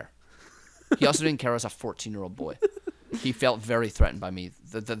didn't care. He also didn't care I was a 14-year-old boy. He felt very threatened by me.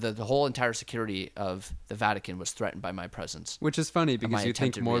 The whole entire security of the Vatican was threatened by my presence. Which is funny because you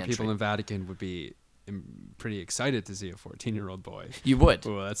think more re-entry. people in the Vatican would be pretty excited to see a 14-year-old boy. You would.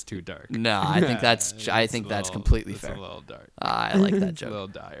 Oh, that's too dark. No, I think that's completely fair. It's a little dark. I like that joke. A little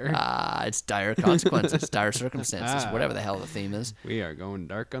dire. It's dire consequences, dire circumstances, whatever the hell the theme is. We are going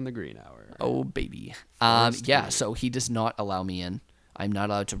dark on the green hour. Oh, baby. Yeah, so he does not allow me in. I'm not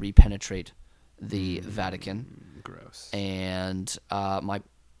allowed to re-penetrate the Vatican. Gross. And my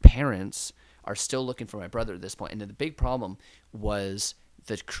parents are still looking for my brother at this point. And the big problem was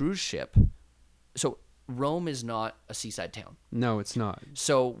the cruise ship. So Rome is not a seaside town. No, it's not.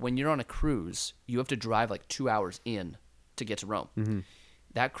 So when you're on a cruise, you have to drive like 2 hours in to get to Rome. Mm-hmm.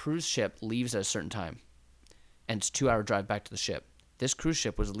 That cruise ship leaves at a certain time, and it's a 2-hour drive back to the ship. This cruise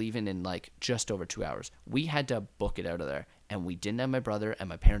ship was leaving in like just over 2 hours. We had to book it out of there, and we didn't have my brother, and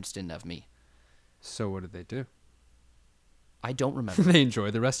my parents didn't have me. So what did they do? I don't remember. They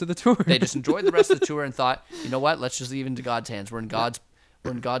enjoyed the rest of the tour. They just enjoyed the rest of the tour and thought, you know what? Let's just leave it into God's hands. We're in God's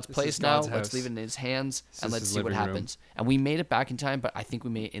place now. God's let's house. leave it in His hands, This and is let's his see what living room. happens. And we made it back in time, but I think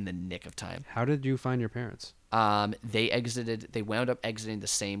we made it in the nick of time. How did you find your parents? They wound up exiting the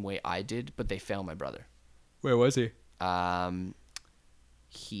same way I did, but they found my brother. Where was he? I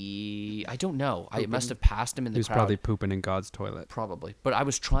don't know. I must have passed him in the He was crowd. probably pooping in God's toilet. Probably. But I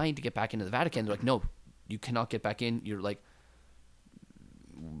was trying to get back into the Vatican. They're like, no, you cannot get back in. You're like,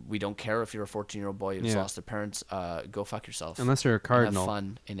 we don't care if you're a 14-year-old boy who's lost their parents. Go fuck yourself. Unless you're a cardinal. And have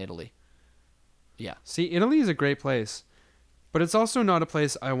fun in Italy. Yeah. See, Italy is a great place, but it's also not a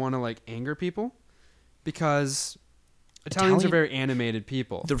place I want to like anger people, because Italians are very animated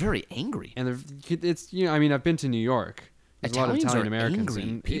people. They're very angry. And it's I mean, I've been to New York. There's Italians a lot of Italian are Americans angry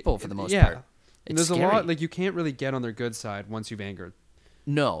and people for the most part. And there's scary. a lot like you can't really get on their good side once you've angered.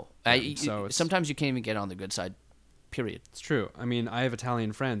 No. So sometimes you can't even get on the good side. Period. It's true. I mean, I have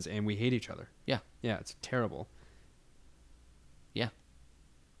Italian friends and we hate each other. Yeah. Yeah, it's terrible. Yeah.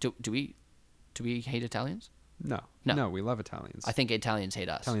 Do we hate Italians? No, we love Italians. I think Italians hate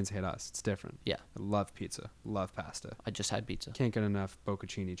us. Italians hate us. It's different. Yeah. I love pizza. Love pasta. I just had pizza. Can't get enough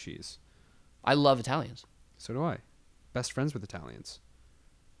bocconcini cheese. I love Italians. So do I. Best friends with Italians.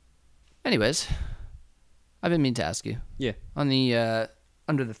 Anyways, I've been meaning to ask you. Yeah. On the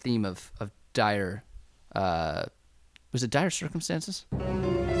under the theme of dire, was it dire circumstances? I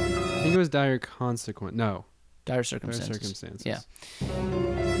think it was dire consequence. No. Dire circumstances. Dire circumstances. Yeah.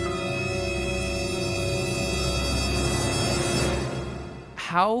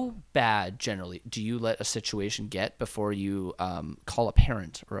 How bad, generally, do you let a situation get before you call a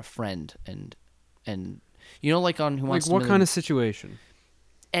parent or a friend and you know, like on Who Wants to Be a What kind of situation?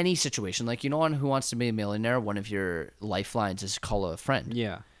 Any situation. Like, you know, on Who Wants to Be a Millionaire, one of your lifelines is call a friend.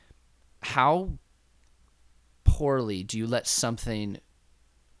 Yeah. How poorly do you let something,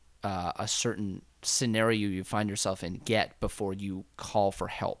 a certain scenario you find yourself in, get before you call for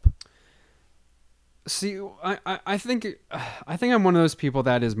help? See, I think I'm one of those people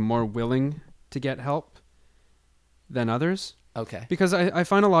that is more willing to get help than others. Okay. Because I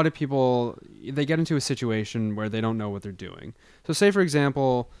find a lot of people, they get into a situation where they don't know what they're doing. So say, for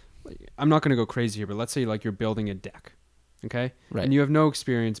example, I'm not going to go crazy here, but let's say like you're building a deck, okay? Right. And you have no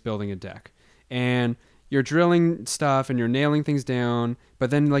experience building a deck. And you're drilling stuff and you're nailing things down,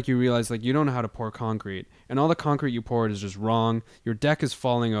 but then like you realize like you don't know how to pour concrete, and all the concrete you poured is just wrong. Your deck is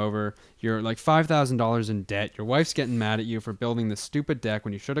falling over. You're like $5,000 in debt. Your wife's getting mad at you for building this stupid deck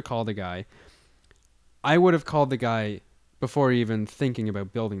when you should have called a guy. I would have called the guy before even thinking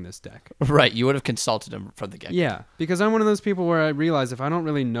about building this deck. Right. You would have consulted him from the get-go. Yeah, because I'm one of those people where I realize if I don't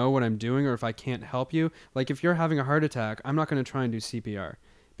really know what I'm doing or if I can't help you, like if you're having a heart attack, I'm not going to try and do CPR,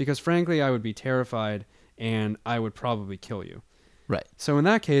 because frankly, I would be terrified and I would probably kill you. Right. So in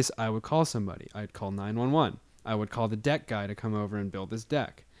that case, I would call somebody. I'd call 911. I would call the deck guy to come over and build this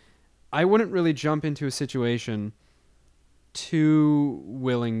deck. I wouldn't really jump into a situation too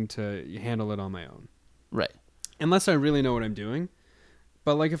willing to handle it on my own. Right. Unless I really know what I'm doing.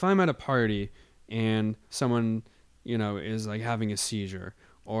 But like if I'm at a party and someone, you know, is like having a seizure,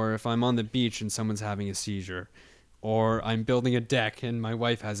 or if I'm on the beach and someone's having a seizure, or I'm building a deck and my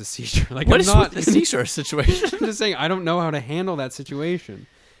wife has a seizure. Like, what is with the seizure situation? I'm just saying, I don't know how to handle that situation.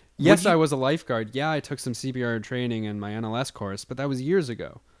 Yes, I was a lifeguard. Yeah, I took some CPR training in my NLS course, but that was years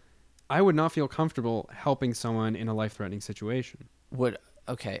ago. I would not feel comfortable helping someone in a life-threatening situation.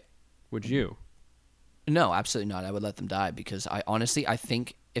 Okay. Would you? No, absolutely not. I would let them die, because I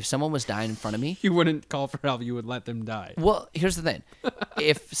think if someone was dying in front of me... You wouldn't call for help. You would let them die. Well, here's the thing.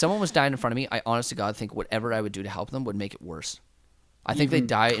 If someone was dying in front of me, I honest to God think whatever I would do to help them would make it worse. I think they'd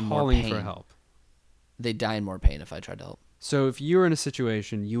die in more pain. Calling for help. They'd die in more pain if I tried to help. So if you were in a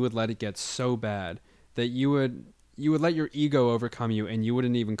situation, you would let it get so bad that you would let your ego overcome you, and you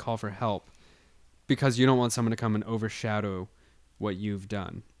wouldn't even call for help because you don't want someone to come and overshadow what you've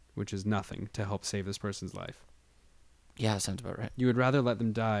done, which is nothing, to help save this person's life. Yeah, sounds about right. You would rather let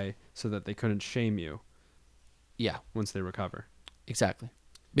them die so that they couldn't shame you. Yeah. Once they recover. Exactly.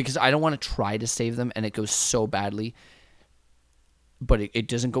 Because I don't want to try to save them and it goes so badly, but it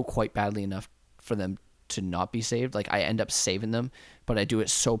doesn't go quite badly enough for them to not be saved. Like, I end up saving them, but I do it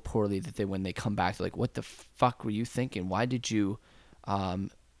so poorly that when they come back, they're like, what the fuck were you thinking? Why did you,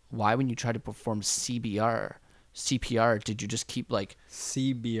 why when you tried to perform CPR, did you just keep like...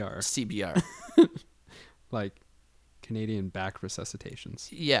 CBR. Like Canadian back resuscitations.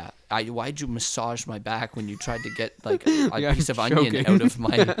 Yeah. Why'd you massage my back when you tried to get like a piece of onion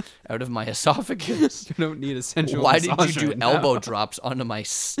out of my esophagus? You don't need a sensual Why did massage you do right elbow now. drops onto my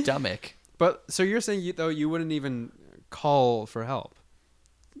stomach? But so you're saying you wouldn't even call for help?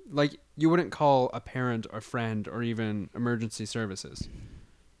 Like, you wouldn't call a parent or friend or even emergency services?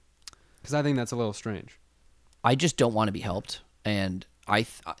 Because I think that's a little strange. I just don't want to be helped, and I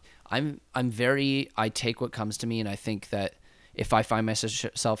take what comes to me, and I think that if I find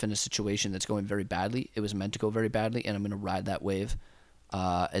myself in a situation that's going very badly, it was meant to go very badly, and I'm going to ride that wave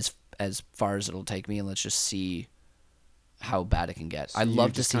as far as it'll take me, and let's just see how bad it can get. So I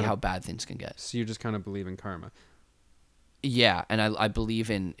love to see how bad things can get. So you just kind of believe in karma. Yeah, and I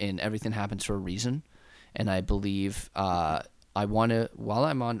believe in everything happens for a reason, and I believe I want to, while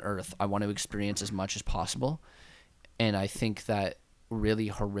I'm on Earth, I want to experience as much as possible, and I think that really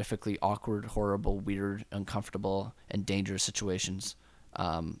horrifically awkward, horrible, weird, uncomfortable, and dangerous situations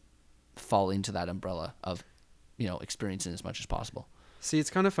fall into that umbrella of, experiencing as much as possible. See,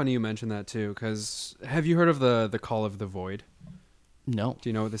 it's kind of funny you mentioned that too, because have you heard of the call of the void? No. Do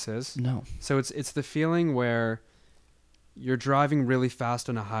you know what this is? No. So it's the feeling where you're driving really fast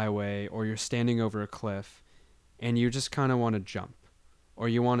on a highway, or you're standing over a cliff, and you just kind of want to jump, or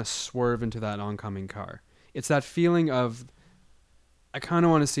you want to swerve into that oncoming car. It's that feeling of, I kind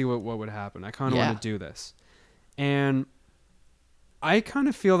of want to see what would happen. I kind of want to do this. And I kind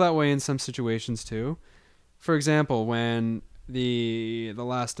of feel that way in some situations too. For example, when the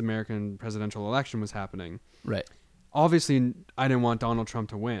last American presidential election was happening. Right. Obviously, I didn't want Donald Trump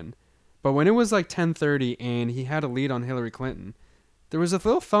to win. But when it was like 10:30 and he had a lead on Hillary Clinton, there was a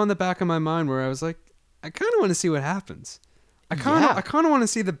little thought in the back of my mind where I was like, I kind of want to see what happens. I kind of want to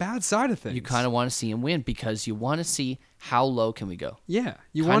see the bad side of things. You kind of want to see him win because you want to see how low can we go. Yeah,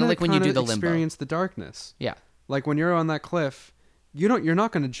 you want to like when you do the limbo. Experience the darkness. Yeah, like when you're on that cliff, you're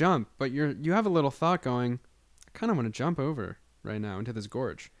not going to jump, but you have a little thought going, I kind of want to jump over right now into this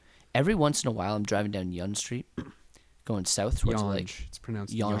gorge. Every once in a while, I'm driving down Yonge Street, going south towards the lake. It's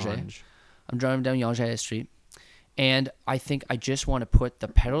pronounced Yonge. I'm driving down Yonge Street, and I think I just want to put the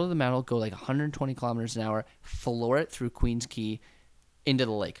pedal to the metal, go like 120 kilometers an hour, floor it through Queens Quay into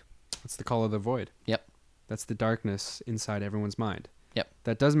the lake. That's the call of the void. Yep. That's the darkness inside everyone's mind. Yep.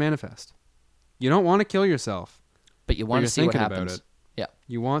 That does manifest. You don't want to kill yourself, but you want to see what happens. About it. Yeah.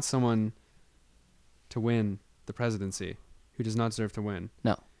 You want someone to win the presidency who does not deserve to win.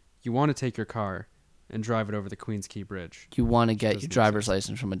 No. You want to take your car and drive it over the Queens Quay Bridge. You want to get your driver's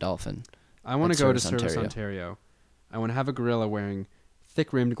license from a dolphin. I want to go to Service, Ontario. I want to have a gorilla wearing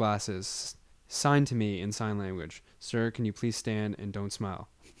thick-rimmed glasses sign to me in sign language. Sir, can you please stand and don't smile?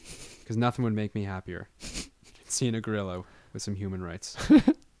 Because nothing would make me happier than seeing a gorilla with some human rights.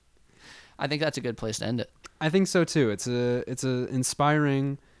 I think that's a good place to end it. I think so too. It's a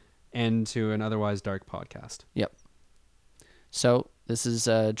inspiring end to an otherwise dark podcast. Yep. So this is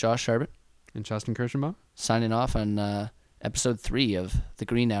Josh Sharbit and Justin Kirschenbaum signing off on episode 3 of The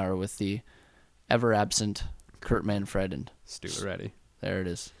Green Hour with the ever absent Kurt Manfred and Stu already. There it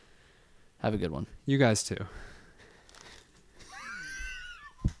is. Have a good one. You guys too.